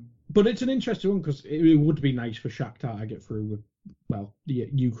 But it's an interesting one because it would be nice for Shakhtar to get through with, well, the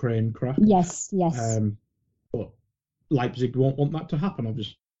Ukraine crap. Yes. But Leipzig won't want that to happen,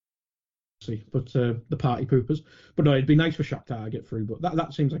 obviously. But the party poopers. But no, it'd be nice for Shakhtar to get through. But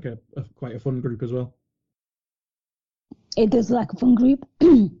that seems like a quite a fun group as well. It does look like a fun group.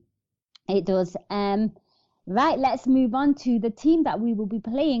 It does. Right, let's move on to the team that we will be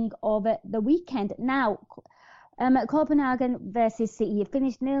playing over the weekend. Now, Copenhagen versus City, it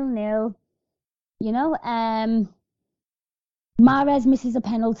finished 0-0. You know, Mahrez misses a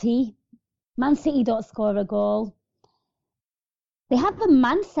penalty. Man City don't score a goal. They have a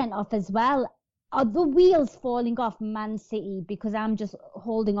man sent off as well. Are the wheels falling off Man City? Because I'm just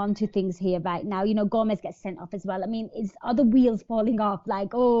holding on to things here right now. You know, Gomez gets sent off as well. I mean, are the wheels falling off? Like,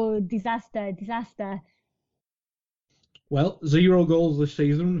 oh, disaster. Well, 0 goals this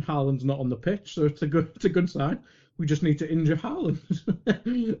season. Haaland's not on the pitch, so it's a good sign. We just need to injure Haaland.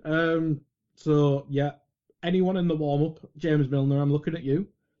 So yeah, anyone in the warm up, James Milner, I'm looking at you.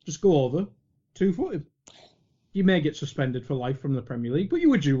 Just go over, 2-footed. You may get suspended for life from the Premier League, but you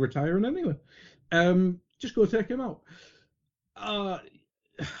were due retiring anyway. Just go take him out.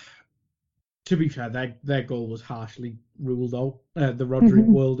 To be fair, their goal was harshly ruled out. The Rodri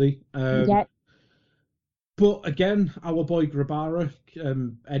worldie. Yeah. But again, our boy Grabara,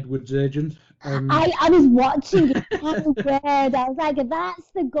 Edward's agent. I was watching it. How weird. I was like, that's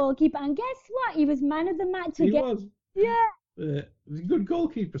the goalkeeper. And guess what? He was man of the match again. He was. Yeah. He's a good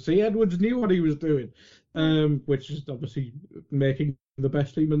goalkeeper. See, Edwards knew what he was doing, which is obviously making the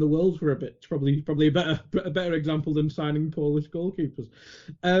best team in the world for a bit. It's probably a better example than signing Polish goalkeepers.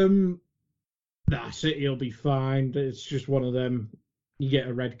 City will be fine. It's just one of them. You get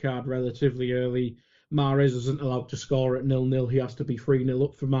a red card relatively early. Mahrez isn't allowed to score at 0-0. He has to be 3-0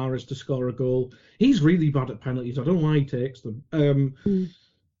 up for Mahrez to score a goal. He's really bad at penalties. I don't know why he takes them.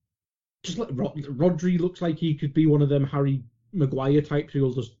 Just like Rodri looks like he could be one of them Harry Maguire types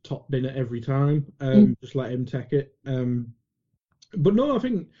who'll just top bin it every time. Just let him take it. But no, I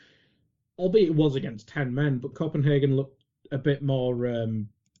think, albeit it was against 10 men, but Copenhagen looked a bit more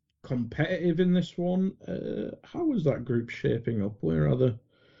competitive in this one. How is that group shaping up? Where are the...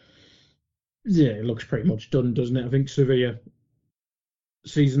 Yeah, it looks pretty much done, doesn't it? I think Sevilla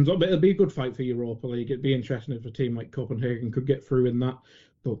season's up. It'll be a good fight for Europa League. It'd be interesting if a team like Copenhagen could get through in that.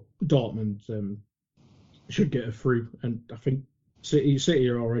 But Dortmund should get a through, and I think City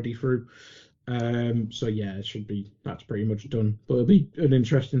are already through. So yeah, that's pretty much done. But it'll be an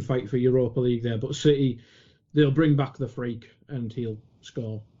interesting fight for Europa League there. But City, they'll bring back the freak, and he'll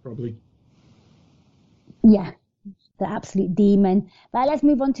score probably. Yeah. The absolute demon. But let's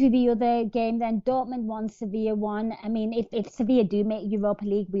move on to the other game then. Dortmund 1, Sevilla 1. I mean, if Sevilla do make Europa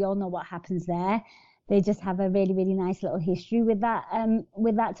League, we all know what happens there. They just have a really, really nice little history with that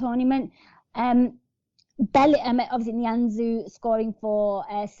tournament. Obviously Nianzou scoring for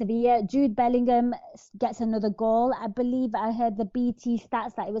Sevilla. Jude Bellingham gets another goal. I believe I heard the BT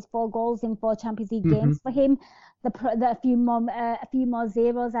stats that it was 4 goals in 4 Champions League games for him. A few more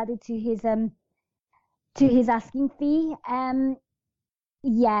zeros added to his asking fee. I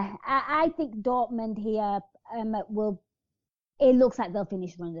think Dortmund here it looks like they'll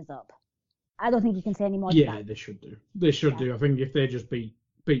finish runners up. I don't think you can say any more. Yeah, they should do. They should do. I think if they just beat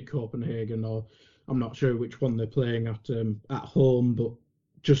Copenhagen, or I'm not sure which one they're playing at home, but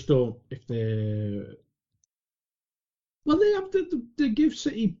just don't if they. Well, they give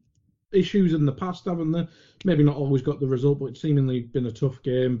City issues in the past, haven't they? Maybe not always got the result, but it's seemingly been a tough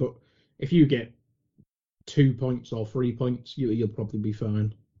game. But if you get 2 points or 3 points, you'll probably be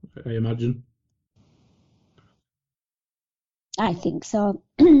fine, I imagine. I think so.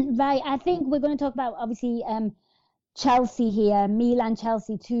 Right, I think we're going to talk about, obviously, Chelsea here.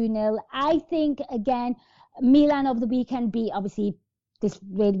 Milan-Chelsea 2-0. I think, again, Milan over the weekend beat, obviously, this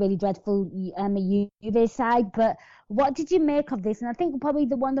really, really dreadful Juve side. But what did you make of this? And I think probably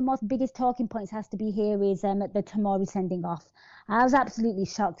one of the most biggest talking points has to be here is the Tomori sending off. I was absolutely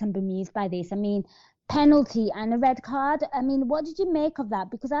shocked and bemused by this. I mean, penalty and a red card. I mean, what did you make of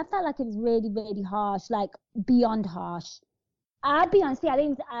that? Because I felt like it was really, really harsh, like beyond harsh. I'll be honest, I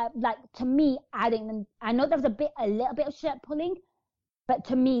think, like, to me, I know there was a little bit of shirt pulling, but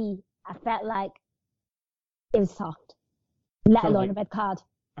to me, I felt like it was soft, let alone a red card.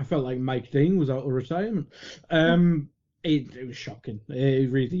 I felt like Mike Dean was out of retirement. It was shocking.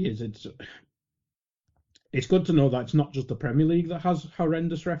 It really is. It's good to know that it's not just the Premier League that has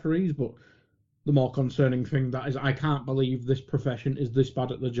horrendous referees, but the more concerning thing that is, I can't believe this profession is this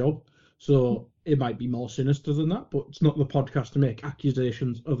bad at the job. So it might be more sinister than that, but it's not the podcast to make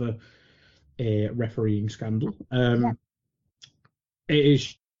accusations of a refereeing scandal. It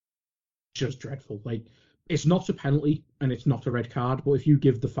is just dreadful. Like, it's not a penalty and it's not a red card, but if you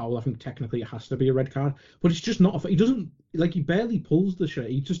give the foul, I think technically it has to be a red card. But it's just not. He doesn't, like, he barely pulls the shirt.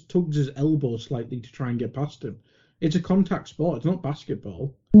 He just tugs his elbow slightly to try and get past him. It's a contact sport. It's not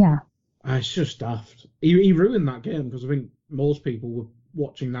basketball. Yeah. It's just daft. He ruined that game because I think most people were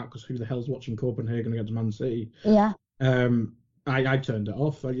watching that because who the hell's watching Copenhagen against Man City? Yeah. I turned it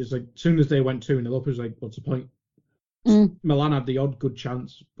off. I just, like, as soon as they went 2-0 up, I was like, what's the point? Milan had the odd good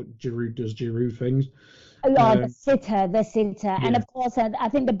chance, but Giroud does Giroud things. The sitter. Yeah. And of course, I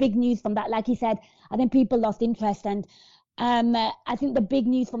think the big news from that, like you said, I think people lost interest, and I think the big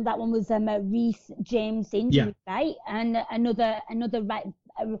news from that one was Reece James' injury, right? And another right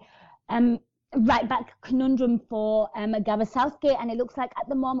back conundrum for Gareth Southgate, and it looks like at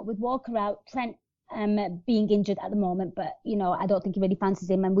the moment with Walker out, Trent being injured at the moment, but I don't think he really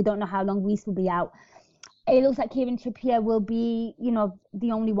fancies him, and we don't know how long Reece will be out. It looks like Kieran Trippier will be,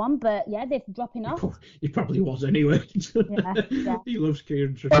 the only one, but yeah, they're dropping off. He probably was anyway. Yeah. He loves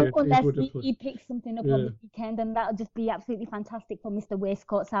Kieran Trippier. Unless he picks something up on the weekend, and that'll just be absolutely fantastic for Mr.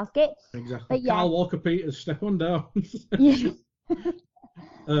 Waistcoat Southgate. Exactly. But Carl Walker-Peters, step on down. Yeah.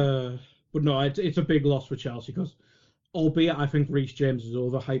 But no, it's a big loss for Chelsea because, albeit I think Reece James is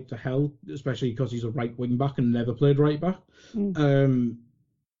overhyped to hell, especially because he's a right wing back and never played right back.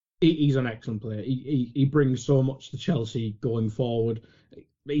 He's an excellent player. He brings so much to Chelsea going forward.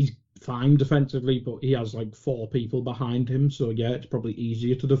 He's fine defensively, but he has like 4 people behind him, so yeah, it's probably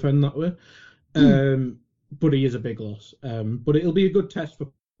easier to defend that way. But he is a big loss. But it'll be a good test for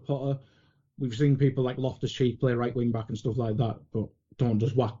Potter. We've seen people like Loftus-Cheek play right wing back and stuff like that, but don't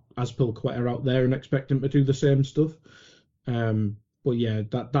just whack Azpilicueta out there and expect him to do the same stuff. But yeah,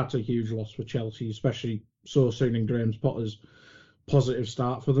 that's a huge loss for Chelsea, especially so soon in Graham Potter's positive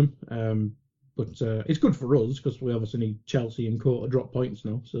start for them. But it's good for us because we obviously need Chelsea and Co to drop points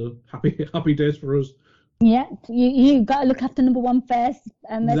now. So happy days for us. Yeah, you got to look after number one first.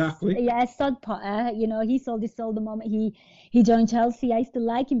 Exactly. Yeah, Sod Potter, he sold his soul the moment he joined Chelsea. I used to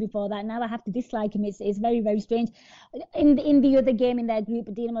like him before that. Now I have to dislike him. It's very, very strange. In the other game in their group,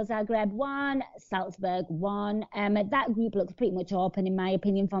 Dinamo Zagreb won, Salzburg won. That group looks pretty much open, in my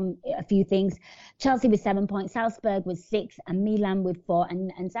opinion, from a few things. Chelsea with 7 points, Salzburg with 6, and Milan with 4,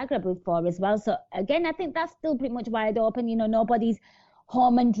 and Zagreb with 4 as well. So again, I think that's still pretty much wide open. Nobody's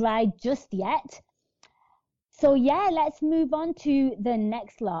home and dry just yet. So yeah, let's move on to the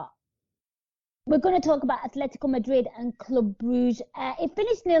next lot. We're going to talk about Atletico Madrid and Club Brugge. It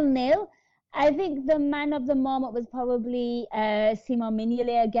finished 0-0. I think the man of the moment was probably Simon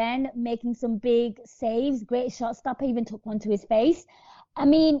Mignolet again, making some big saves. Great shot stopper, even took one to his face. I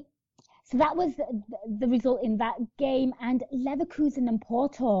mean, so that was the result in that game. And Leverkusen and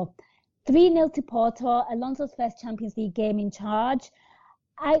Porto, 3-0 to Porto, Alonso's first Champions League game in charge.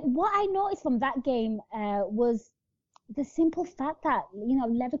 What I noticed from that game was the simple fact that,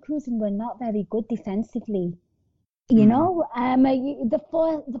 Leverkusen were not very good defensively. The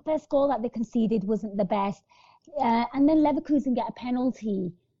first goal that they conceded wasn't the best. And then Leverkusen get a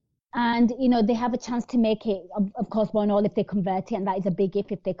penalty. And, they have a chance to make it, of course, 1-1 if they convert it. And that is a big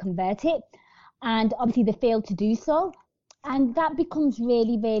if they convert it. And obviously they failed to do so. And that becomes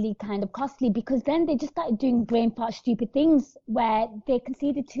really, really kind of costly because then they just started doing brain fart stupid things where they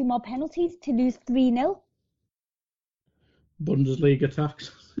conceded 2 more penalties to lose 3-0. Bundesliga tax.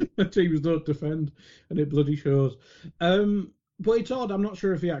 Teams don't defend, and it bloody shows. But it's odd. I'm not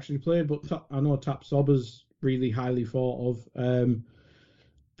sure if he actually played, but I know Tapsoba's really highly thought of.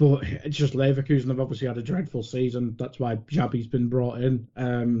 But it's just Leverkusen have obviously had a dreadful season. That's why Xabi's been brought in.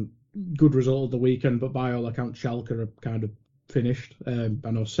 Good result of the weekend, but by all accounts, Schalke are kind of finished. I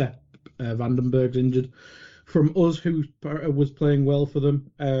know Sepp Vandenberg's injured. From us, who was playing well for them.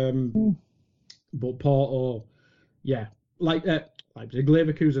 But Porto, yeah, like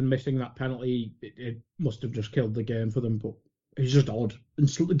Leverkusen missing that penalty, it must have just killed the game for them. But it's just odd. And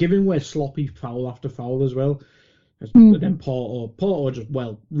giving away sloppy foul after foul as well. And then Porto just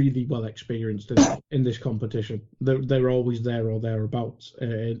really well experienced in this competition. They're always there or thereabouts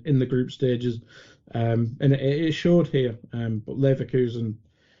in the group stages. And it showed here. But Leverkusen,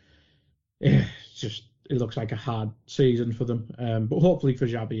 it looks like a hard season for them. But hopefully for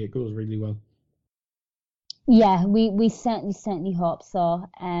Xabi, it goes really well. Yeah, we certainly hope so.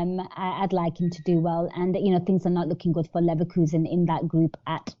 I'd like him to do well, and things are not looking good for Leverkusen in that group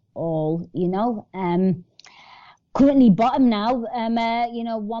at all. Currently bottom now.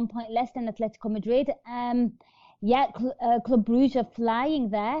 1 point less than Atletico Madrid. Club Brugge are flying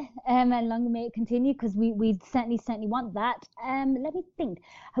there. And long may it continue, because we certainly want that. Let me think.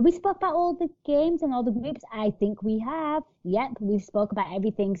 Have we spoke about all the games and all the groups? I think we have. Yep, we've spoke about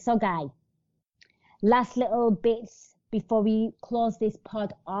everything. So, Guy, last little bits before we close this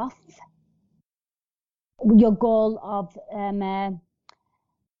pod off. Your goal of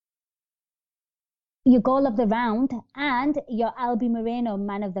the round and your Albi Moreno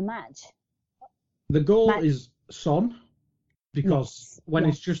man of the match. The goal is Son, because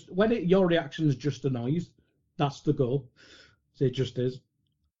your reaction is just a noise, that's the goal. So it just is.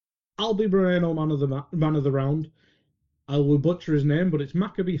 Albi Moreno man of the round. I will butcher his name, but it's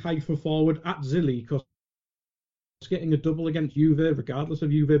Maccabi Haifa forward at Zilli, because getting a double against Juve, regardless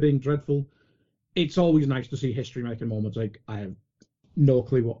of Juve being dreadful, it's always nice to see history-making moments. Like, I have no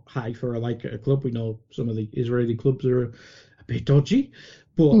clue what Haifa are like at a club. We know some of the Israeli clubs are a bit dodgy,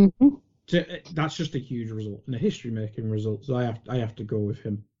 but that's just a huge result and a history-making result. So I have to go with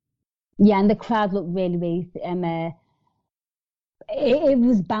him. Yeah, and the crowd looked really it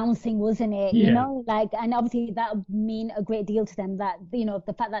was bouncing, wasn't it? Yeah. And obviously that would mean a great deal to them, that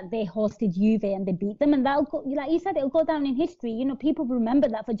the fact that they hosted Juve and they beat them, and that'll go, like you said, it'll go down in history. People remember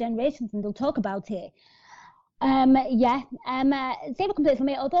that for generations, and they'll talk about it. Same complete for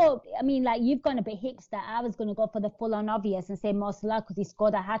me. Although, you've gone a bit hipster. I was going to go for the full-on obvious and say Mo Salah, because he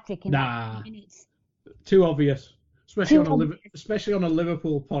scored a hat-trick in 5 minutes. Too obvious, especially on a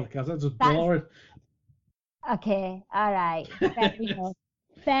Liverpool podcast. That's just boring. Okay, all right,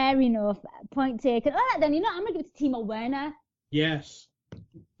 fair enough. Point taken. All right then. I'm going to give it to Timo Werner. Yes.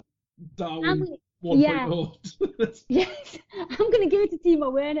 Darwin 1.0. Yes, I'm going to give it to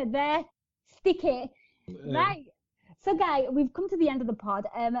Timo Werner there. Stick it. Right. So, Guy, we've come to the end of the pod.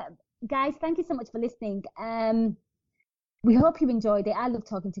 Guys, thank you so much for listening. We hope you enjoyed it. I love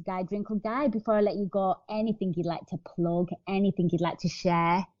talking to Guy Drinkle. Guy, before I let you go, anything you'd like to plug, anything you'd like to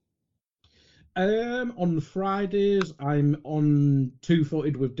share? On Fridays, I'm on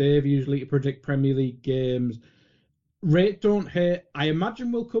Two-Footed with Dave, usually to predict Premier League games. Rate Don't Hate, I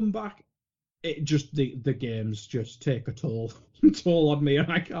imagine will come back. It just the games just take a toll on me,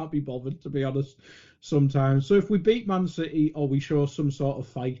 and I can't be bothered, to be honest, sometimes. So if we beat Man City or we show some sort of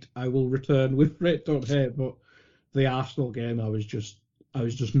fight, I will return with Rate Don't Hate. But the Arsenal game, I was just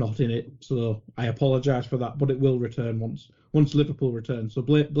not in it, so I apologise for that. But it will return once Liverpool returns. So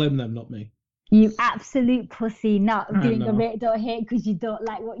blame them, not me. You absolute pussy, not doing a Rate Don't Hate because you don't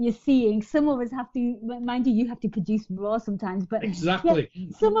like what you're seeing. Some of us have to, mind you have to produce raw sometimes, but exactly.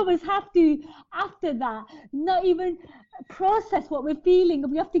 Yeah, some of us have to, after that, not even process what we're feeling,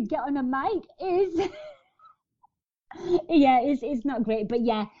 and we have to get on a mic. It's not great. But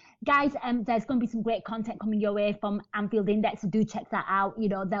yeah, guys, there's going to be some great content coming your way from Anfield Index, so do check that out.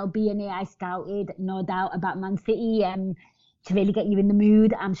 There'll be an AI scouted, no doubt, about Man City, to really get you in the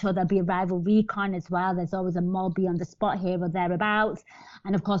mood. I'm sure there'll be a rival recon as well. There's always a Molby on the spot here or thereabouts.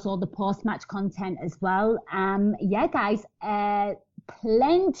 And of course, all the post-match content as well. Guys,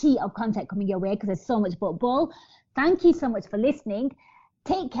 plenty of content coming your way because there's so much football. Thank you so much for listening.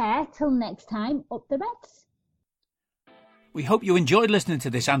 Take care. Till next time, up the Reds. We hope you enjoyed listening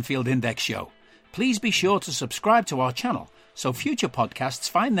to this Anfield Index show. Please be sure to subscribe to our channel so future podcasts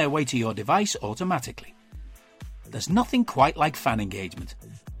find their way to your device automatically. There's nothing quite like fan engagement,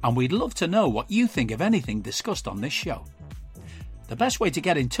 and we'd love to know what you think of anything discussed on this show. The best way to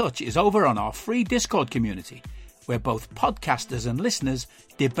get in touch is over on our free Discord community, where both podcasters and listeners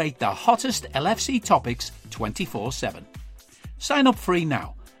debate the hottest LFC topics 24/7. Sign up free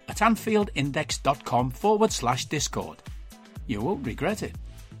now at AnfieldIndex.com/Discord. You won't regret it.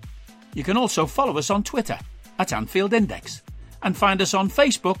 You can also follow us on Twitter at Anfield Index and find us on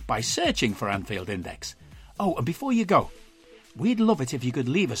Facebook by searching for Anfield Index. Oh, and before you go, we'd love it if you could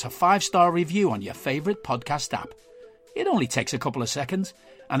leave us a 5-star review on your favourite podcast app. It only takes a couple of seconds,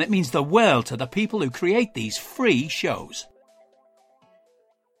 and it means the world to the people who create these free shows.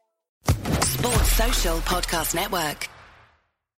 Sports Social Podcast Network.